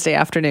on Wednesday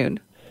afternoon.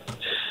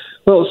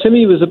 Well,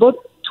 Simi, it was about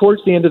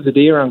towards the end of the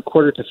day, around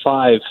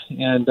 4:45,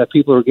 and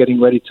people were getting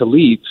ready to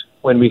leave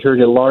when we heard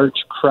a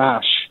large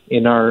crash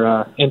in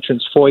our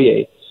entrance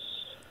foyer.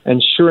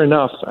 And sure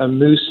enough, a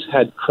moose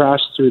had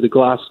crashed through the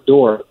glass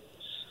door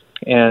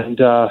and,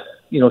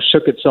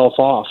 shook itself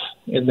off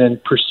and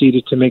then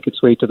proceeded to make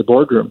its way to the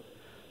boardroom.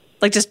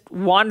 Like just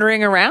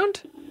wandering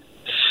around?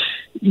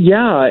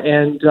 Yeah,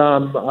 and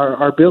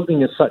our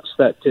building is such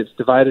that it's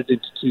divided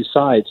into two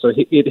sides. So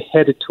it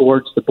headed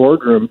towards the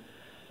boardroom.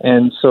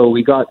 And so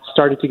we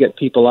started to get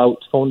people out,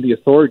 phoned the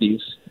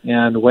authorities,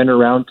 and went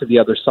around to the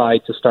other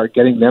side to start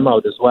getting them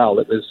out as well.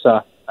 It was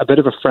a bit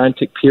of a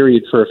frantic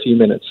period for a few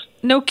minutes.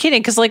 No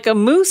kidding, because like a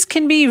moose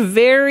can be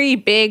very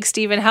big.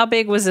 Stephen, how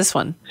big was this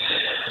one?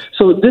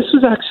 So this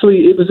was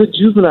actually, it was a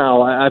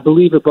juvenile, I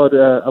believe about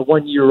a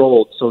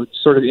 1-year-old. So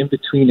it's sort of in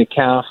between a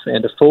calf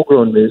and a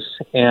full-grown moose.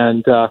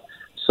 And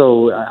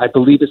so I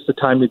believe it's the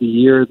time of the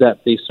year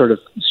that they sort of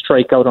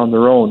strike out on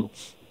their own.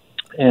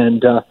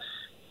 And,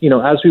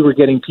 as we were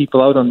getting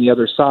people out on the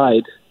other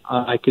side,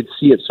 I could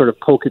see it sort of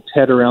poke its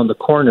head around the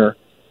corner.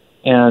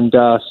 And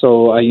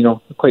so I,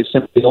 quite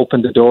simply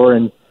opened the door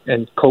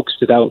and coaxed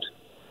it out.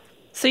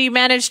 So you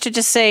managed to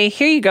just say,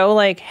 here you go,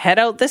 head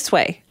out this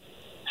way.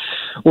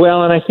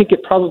 Well, and I think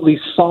it probably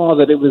saw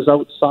that it was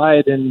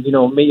outside and,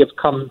 may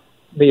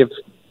have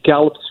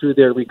galloped through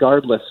there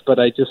regardless, but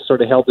I just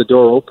sort of held the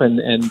door open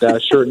and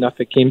sure enough,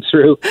 it came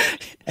through.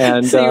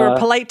 And so you were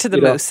polite to the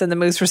moose and the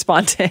moose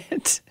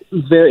responded.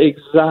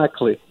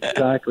 Exactly.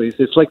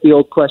 It's like the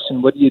old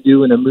question, what do you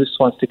do when a moose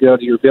wants to get out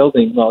of your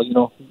building? Well,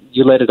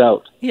 you let it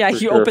out. Yeah,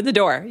 you open the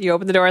door. You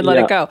open the door and let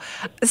it go.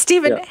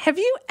 Stephen, have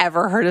you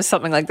ever heard of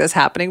something like this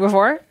happening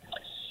before?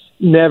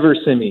 Never,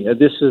 Simi.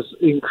 This is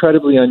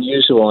incredibly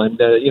unusual. And,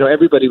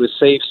 everybody was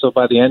safe. So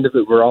by the end of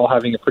it, we're all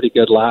having a pretty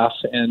good laugh.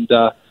 And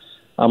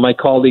my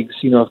colleagues,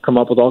 have come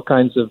up with all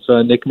kinds of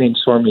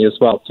nicknames for me as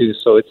well, too.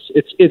 So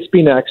it's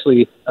been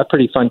actually a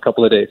pretty fun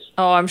couple of days.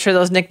 Oh, I'm sure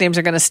those nicknames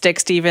are going to stick,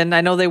 Stephen. I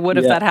know they would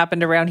if that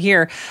happened around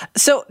here.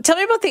 So tell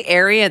me about the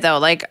area,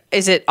 though.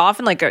 Is it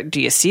often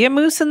do you see a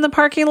moose in the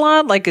parking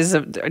lot?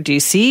 Do you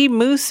see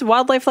moose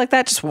wildlife like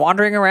that just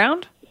wandering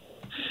around?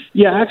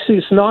 Yeah, actually,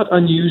 it's not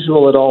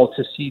unusual at all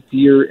to see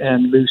deer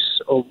and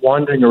moose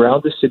wandering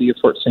around the city of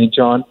Fort St.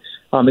 John.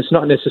 It's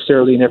not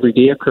necessarily an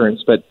everyday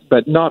occurrence, but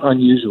not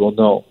unusual,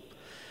 no.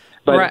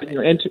 But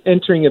right.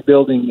 Entering a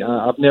building,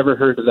 I've never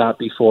heard of that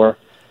before,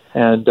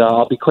 and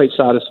I'll be quite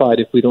satisfied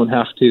if we don't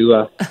have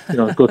to,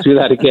 go through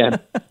that again.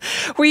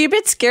 Were you a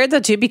bit scared though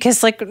too?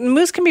 Because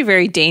moose can be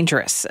very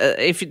dangerous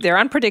if they're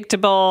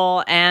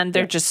unpredictable and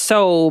they're just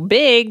so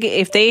big.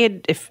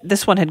 If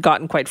this one had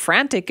gotten quite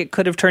frantic, it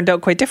could have turned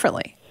out quite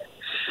differently.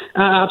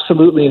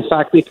 Absolutely. In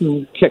fact, they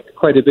can kick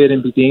quite a bit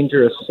and be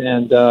dangerous.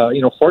 And,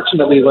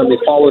 fortunately, when they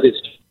followed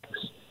its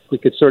tracks, we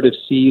could sort of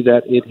see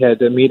that it had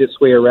made its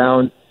way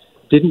around,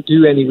 didn't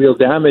do any real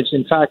damage.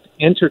 In fact,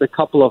 entered a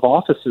couple of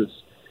offices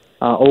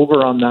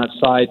over on that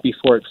side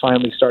before it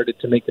finally started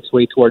to make its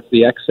way towards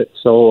the exit.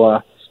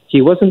 So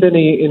he wasn't in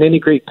any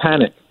great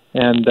panic,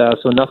 and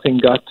so nothing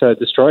got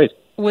destroyed.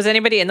 Was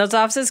anybody in those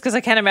offices? Because I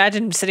can't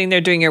imagine sitting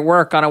there doing your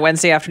work on a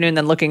Wednesday afternoon,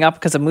 then looking up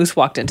because a moose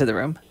walked into the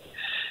room.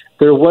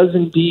 There was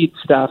indeed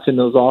staff in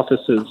those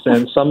offices,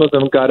 and some of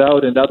them got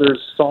out and others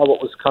saw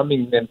what was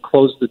coming and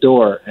closed the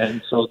door.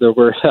 And so there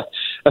were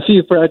a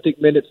few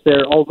frantic minutes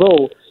there,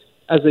 although,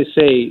 as I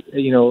say,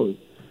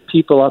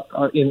 people up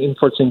in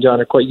Fort St.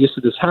 John are quite used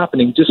to this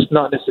happening, just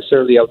not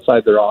necessarily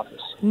outside their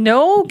office.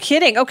 No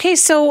kidding. Okay,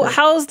 so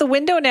how's the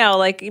window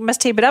now? You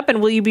must tape it up,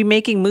 and will you be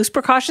making moose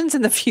precautions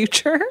in the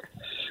future?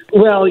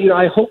 Well,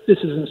 I hope this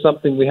isn't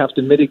something we have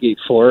to mitigate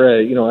for.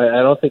 I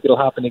don't think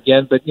it'll happen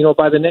again. But,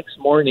 by the next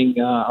morning,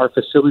 our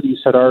facilities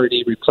had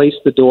already replaced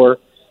the door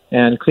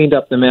and cleaned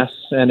up the mess,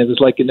 and it was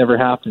like it never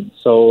happened.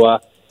 So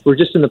we're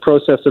just in the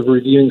process of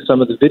reviewing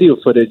some of the video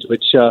footage,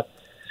 which, shows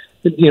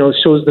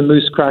the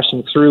moose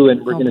crashing through,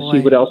 and we're going to see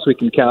what else we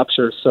can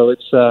capture. So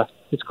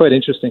it's quite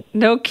interesting.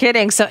 No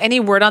kidding. So any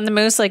word on the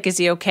moose? Is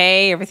he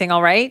okay? Everything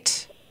all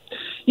right?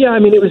 Yeah,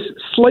 it was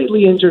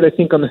slightly injured, I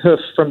think, on the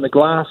hoof from the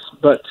glass,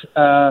 but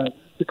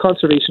the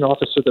conservation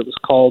officer that was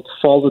called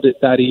followed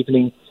it that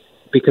evening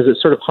because it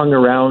sort of hung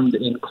around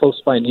in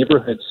close-by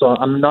neighborhoods. So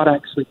I'm not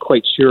actually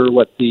quite sure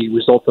what the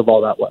result of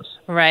all that was.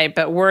 Right,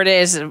 but word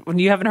is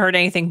you haven't heard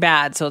anything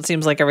bad, so it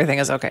seems like everything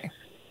is okay.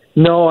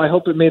 No, I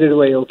hope it made it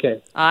away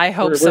okay. I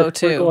hope so,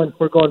 too.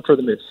 We're going for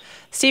the moose.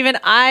 Stephen,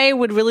 I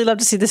would really love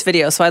to see this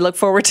video, so I look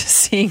forward to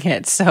seeing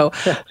it. So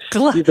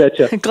you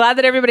betcha. Glad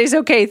that everybody's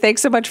okay.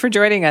 Thanks so much for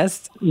joining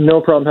us.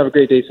 No problem. Have a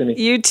great day,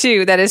 Cindy. You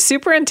too. That is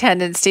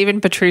Superintendent Stephen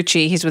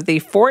Petrucci. He's with the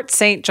Fort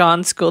St.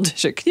 John School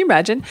District. Can you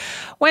imagine?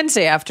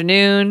 Wednesday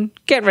afternoon,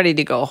 getting ready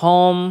to go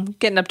home,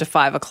 getting up to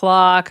 5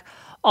 o'clock.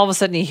 All of a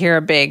sudden you hear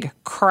a big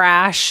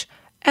crash,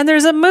 and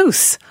there's a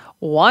moose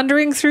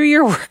wandering through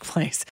your workplace.